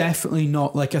it's definitely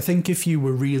not, like, I think if you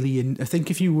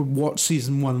watched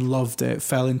season 1 and loved it,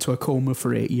 fell into a coma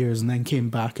for 8 years and then came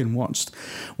back and watched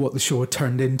what the show had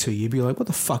turned into, you'd be like, what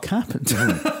the fuck happened?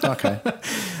 Okay.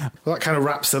 Well, that kind of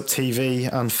wraps up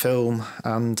TV and film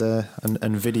and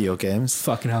video games.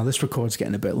 Fucking hell, this record's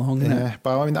getting a bit long, isn't it?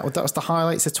 But I mean, that was the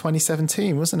highlights of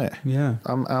 2017, wasn't it? Yeah.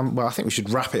 Well, I think we should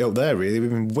wrap it up there, really. We've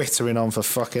been whittering on for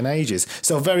fucking ages.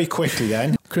 So very quickly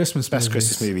then. Best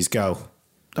Christmas movies, go.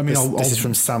 I mean, this is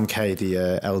from Sam Kay,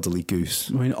 the elderly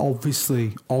goose. I mean,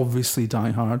 obviously,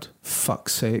 Die Hard.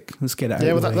 Fuck's sake, let's get it out.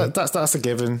 Yeah, well, that's a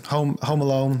given. Home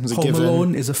Alone is a given. Home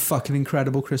Alone is a fucking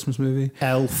incredible Christmas movie.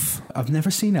 Elf. I've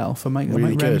never seen Elf. I might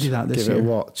really remedy that this year. Give it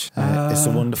a watch. It's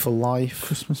a Wonderful Life.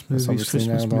 Christmas movie.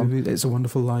 It's a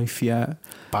Wonderful Life. Yeah.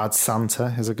 Bad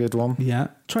Santa is a good one. Yeah.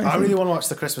 I really want to watch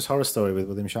the Christmas Horror Story with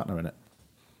William Shatner in it.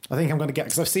 I think I'm going to get,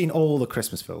 because I've seen all the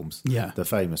Christmas films, the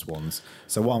famous ones.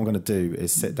 So what I'm going to do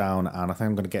is sit down and I think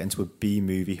I'm going to get into a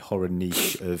B-movie horror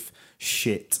niche of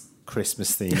shit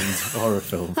Christmas-themed horror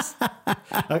films.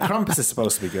 Krampus is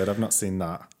supposed to be good. I've not seen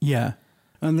that. Yeah.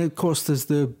 And of course, there's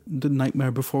the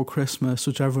Nightmare Before Christmas,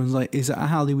 which everyone's like, is it a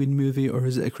Halloween movie or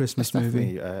is it a Christmas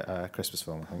movie? It's definitely a Christmas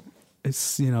film, I think.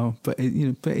 It's, but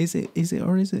is it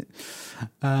or is it?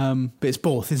 But it's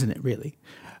both, isn't it, really?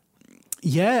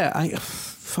 Yeah,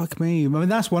 fuck me. I mean,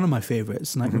 that's one of my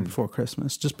favourites, Nightmare Before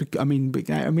Christmas. Just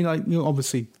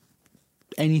obviously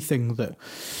anything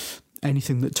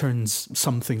that turns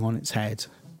something on its head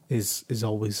is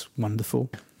always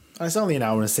wonderful. It's only an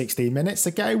hour and 16 minutes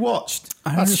to get watched.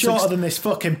 That's shorter than this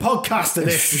fucking podcast of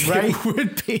this, Ray. It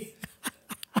would be.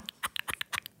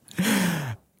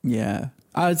 Yeah.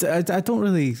 I don't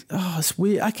really... Oh, it's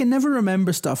weird. I can never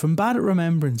remember stuff. I'm bad at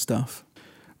remembering stuff.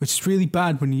 Which is really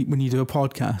bad when you do a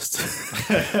podcast,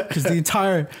 because the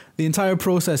entire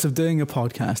process of doing a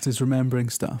podcast is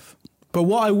remembering stuff. But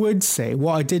what I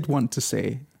did want to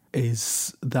say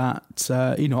is that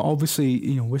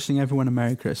obviously wishing everyone a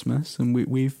Merry Christmas, and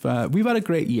we've had a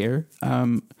great year.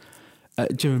 Jim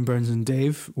and Burns and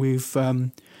Dave, we've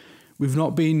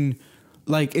not been,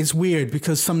 like, it's weird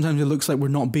because sometimes it looks like we're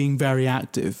not being very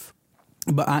active.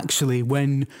 But actually,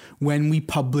 when we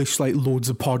publish like loads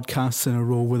of podcasts in a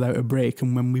row without a break,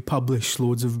 and when we publish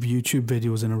loads of YouTube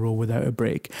videos in a row without a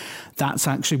break, that's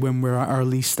actually when we're at our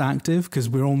least active, because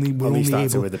we're only able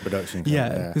with the production.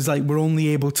 Yeah, because like we're only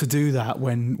able to do that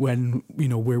when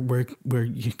we're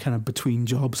kind of between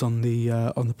jobs on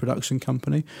the production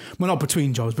company. Well, not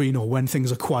between jobs, but when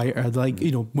things are quieter, like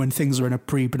when things are in a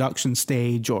pre-production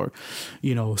stage, or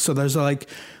so there's like.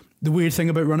 The weird thing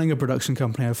about running a production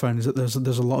company, I found, is that there's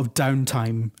a lot of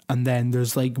downtime, and then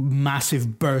there's like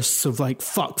massive bursts of like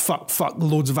fuck,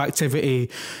 loads of activity,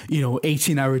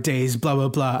 18-hour days, blah blah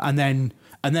blah, and then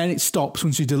it stops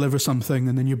once you deliver something,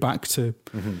 and then you're back to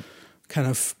kind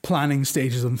of planning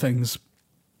stages and things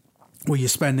where you're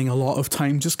spending a lot of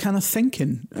time just kind of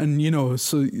thinking, and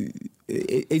so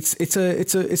it's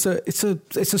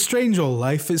a strange old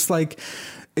life. It's like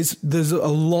there's a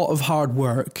lot of hard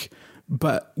work.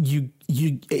 But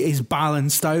it is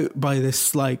balanced out by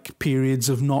this like periods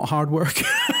of not hard work.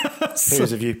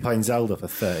 Periods of you playing Zelda for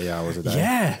 30 hours a day.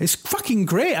 Yeah, it's fucking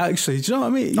great, actually. Do you know what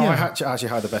I mean? Oh, yeah. I actually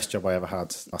had the best job I ever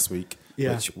had last week,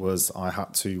 which was I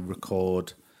had to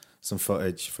record some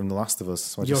footage from The Last of Us.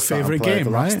 So I Your just favourite game,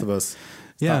 The right? Last of Us.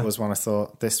 Yeah. That was when I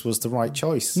thought this was the right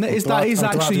choice. I'm glad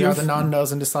you had the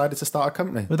Nando's and decided to start a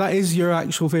company. But that is your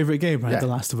actual favourite game, right? Yeah. The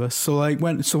Last of Us. So like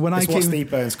when it's I came... what Steve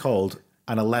Burns called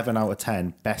an 11 out of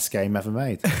 10 best game ever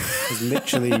made. It's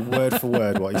literally word for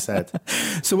word what he said.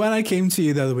 So when I came to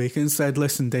you the other week and said,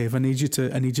 listen, Dave, I need you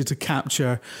to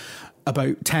capture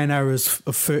about 10 hours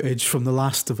of footage from The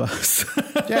Last of Us.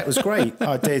 Yeah, it was great.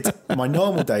 I did my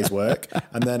normal day's work,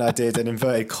 and then I did an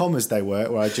inverted commas day work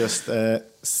where I just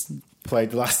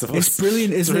played The Last of Us. It's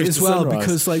brilliant, isn't it, as well? Sunrise.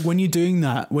 Because like when you're doing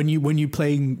that, when you're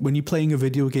playing a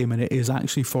video game and it is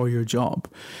actually for your job,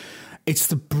 it's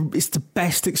the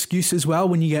best excuse as well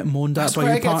when you get moaned at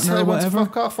by your partner or whatever.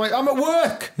 Fuck off! Like, I'm at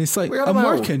work. It's like I'm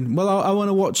working. Well, I want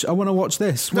to watch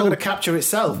this. It's not going to capture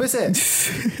itself, is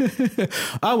it?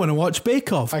 I want to watch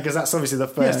Bake Off, because that's obviously the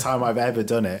first time I've ever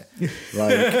done it.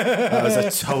 Like that was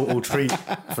a total treat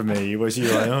for me. Was you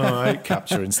like, all right,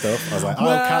 capturing stuff? I was like,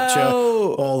 I'll capture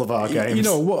all of our games.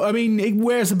 I mean, it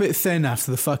wears a bit thin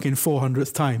after the fucking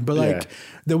 400th time, but like. Yeah.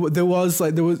 There was I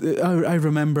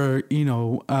remember,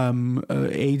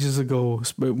 from ages ago,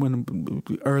 when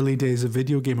early days of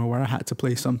Video Gamer, where I had to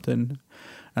play something,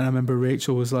 and I remember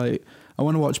Rachel was like, I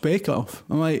want to watch Bake Off.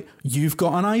 I'm like, you've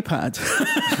got an iPad.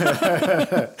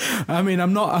 I mean,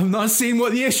 I'm not seeing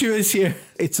what the issue is here.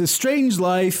 It's a strange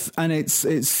life, and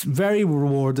it's very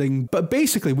rewarding. But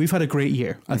basically, we've had a great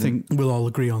year. I think we'll all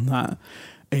agree on that.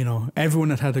 You know, everyone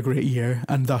had a great year,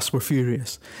 and thus we're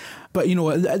furious. But, you know,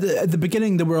 at the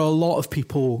beginning, there were a lot of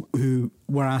people who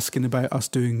were asking about us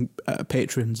doing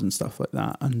Patreons and stuff like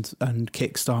that, and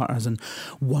Kickstarters, and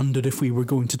wondered if we were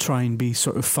going to try and be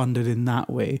sort of funded in that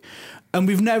way. And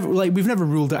we've never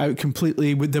ruled it out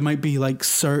completely. There might be like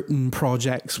certain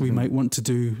projects we might want to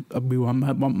do. We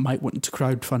might want to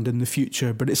crowdfund in the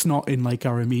future, but it's not in like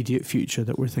our immediate future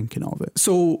that we're thinking of it.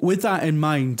 So with that in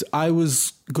mind, I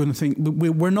was going to think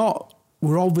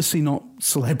we're obviously not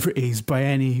celebrities by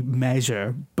any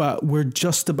measure, but we're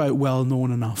just about well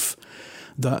known enough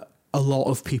that a lot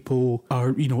of people are,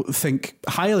 you know, think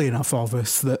highly enough of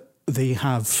us that they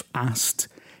have asked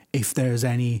if there's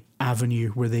any avenue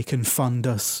where they can fund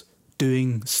us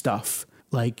doing stuff.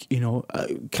 Like, you know,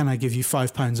 can I give you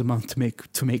 £5 a month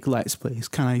to make Let's Plays?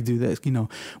 Can I do this? You know,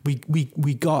 we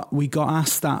got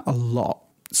asked that a lot.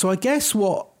 So I guess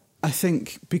what I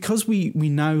think, because we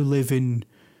now live in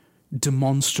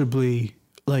demonstrably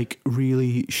like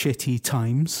really shitty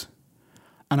times,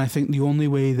 and I think the only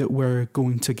way that we're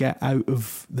going to get out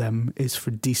of them is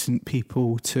for decent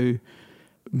people to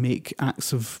make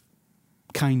acts of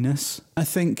kindness. I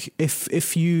think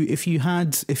if you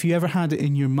ever had it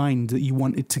in your mind that you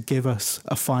wanted to give us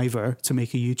a £5 to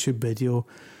make a YouTube video,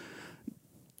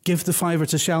 give the £5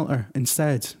 to Shelter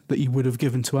instead that you would have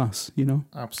given to us, you know?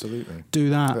 Absolutely. Do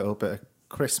that. A little bit of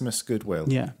Christmas goodwill.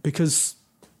 Yeah, because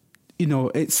you know,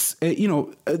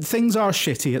 things are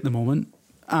shitty at the moment,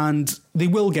 and they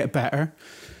will get better.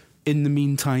 In the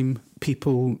meantime,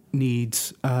 people need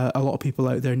a lot of people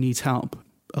out there need help.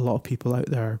 A lot of people out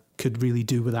there could really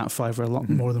do with that £5 a lot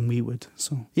more than we would.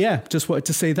 So yeah, just wanted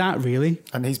to say that, really.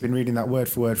 And he's been reading that word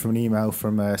for word from an email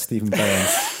from Stephen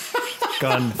Burns.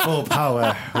 Gone full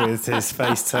power with his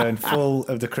face turned full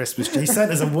of the Christmas. He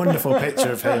sent us a wonderful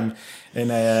picture of him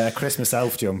in a Christmas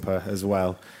elf jumper as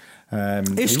well. He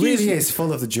really is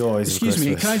full of the joys of Christmas.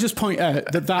 Excuse me, can I just point out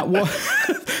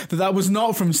that was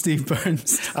not from Steve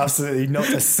Burns? Absolutely not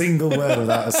a single word of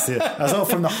that. That's all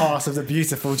from the heart of the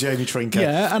beautiful Jamie Trinket.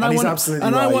 Yeah, and he's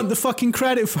absolutely right. I want the fucking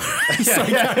credit for it.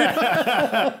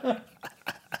 Yeah.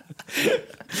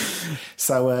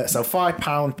 So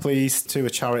 £5, please, to a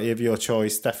charity of your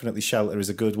choice. Definitely Shelter is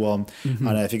a good one.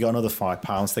 And if you got another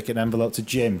 £5, stick an envelope to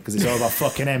Jim, because it's all about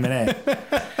fucking him, innit?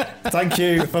 Thank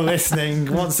you for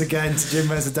listening once again to Jim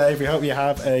Burns and Dave. We hope you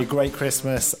have a great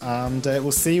Christmas, and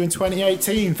we'll see you in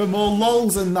 2018 for more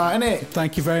lols and that, innit?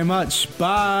 Thank you very much.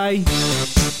 Bye.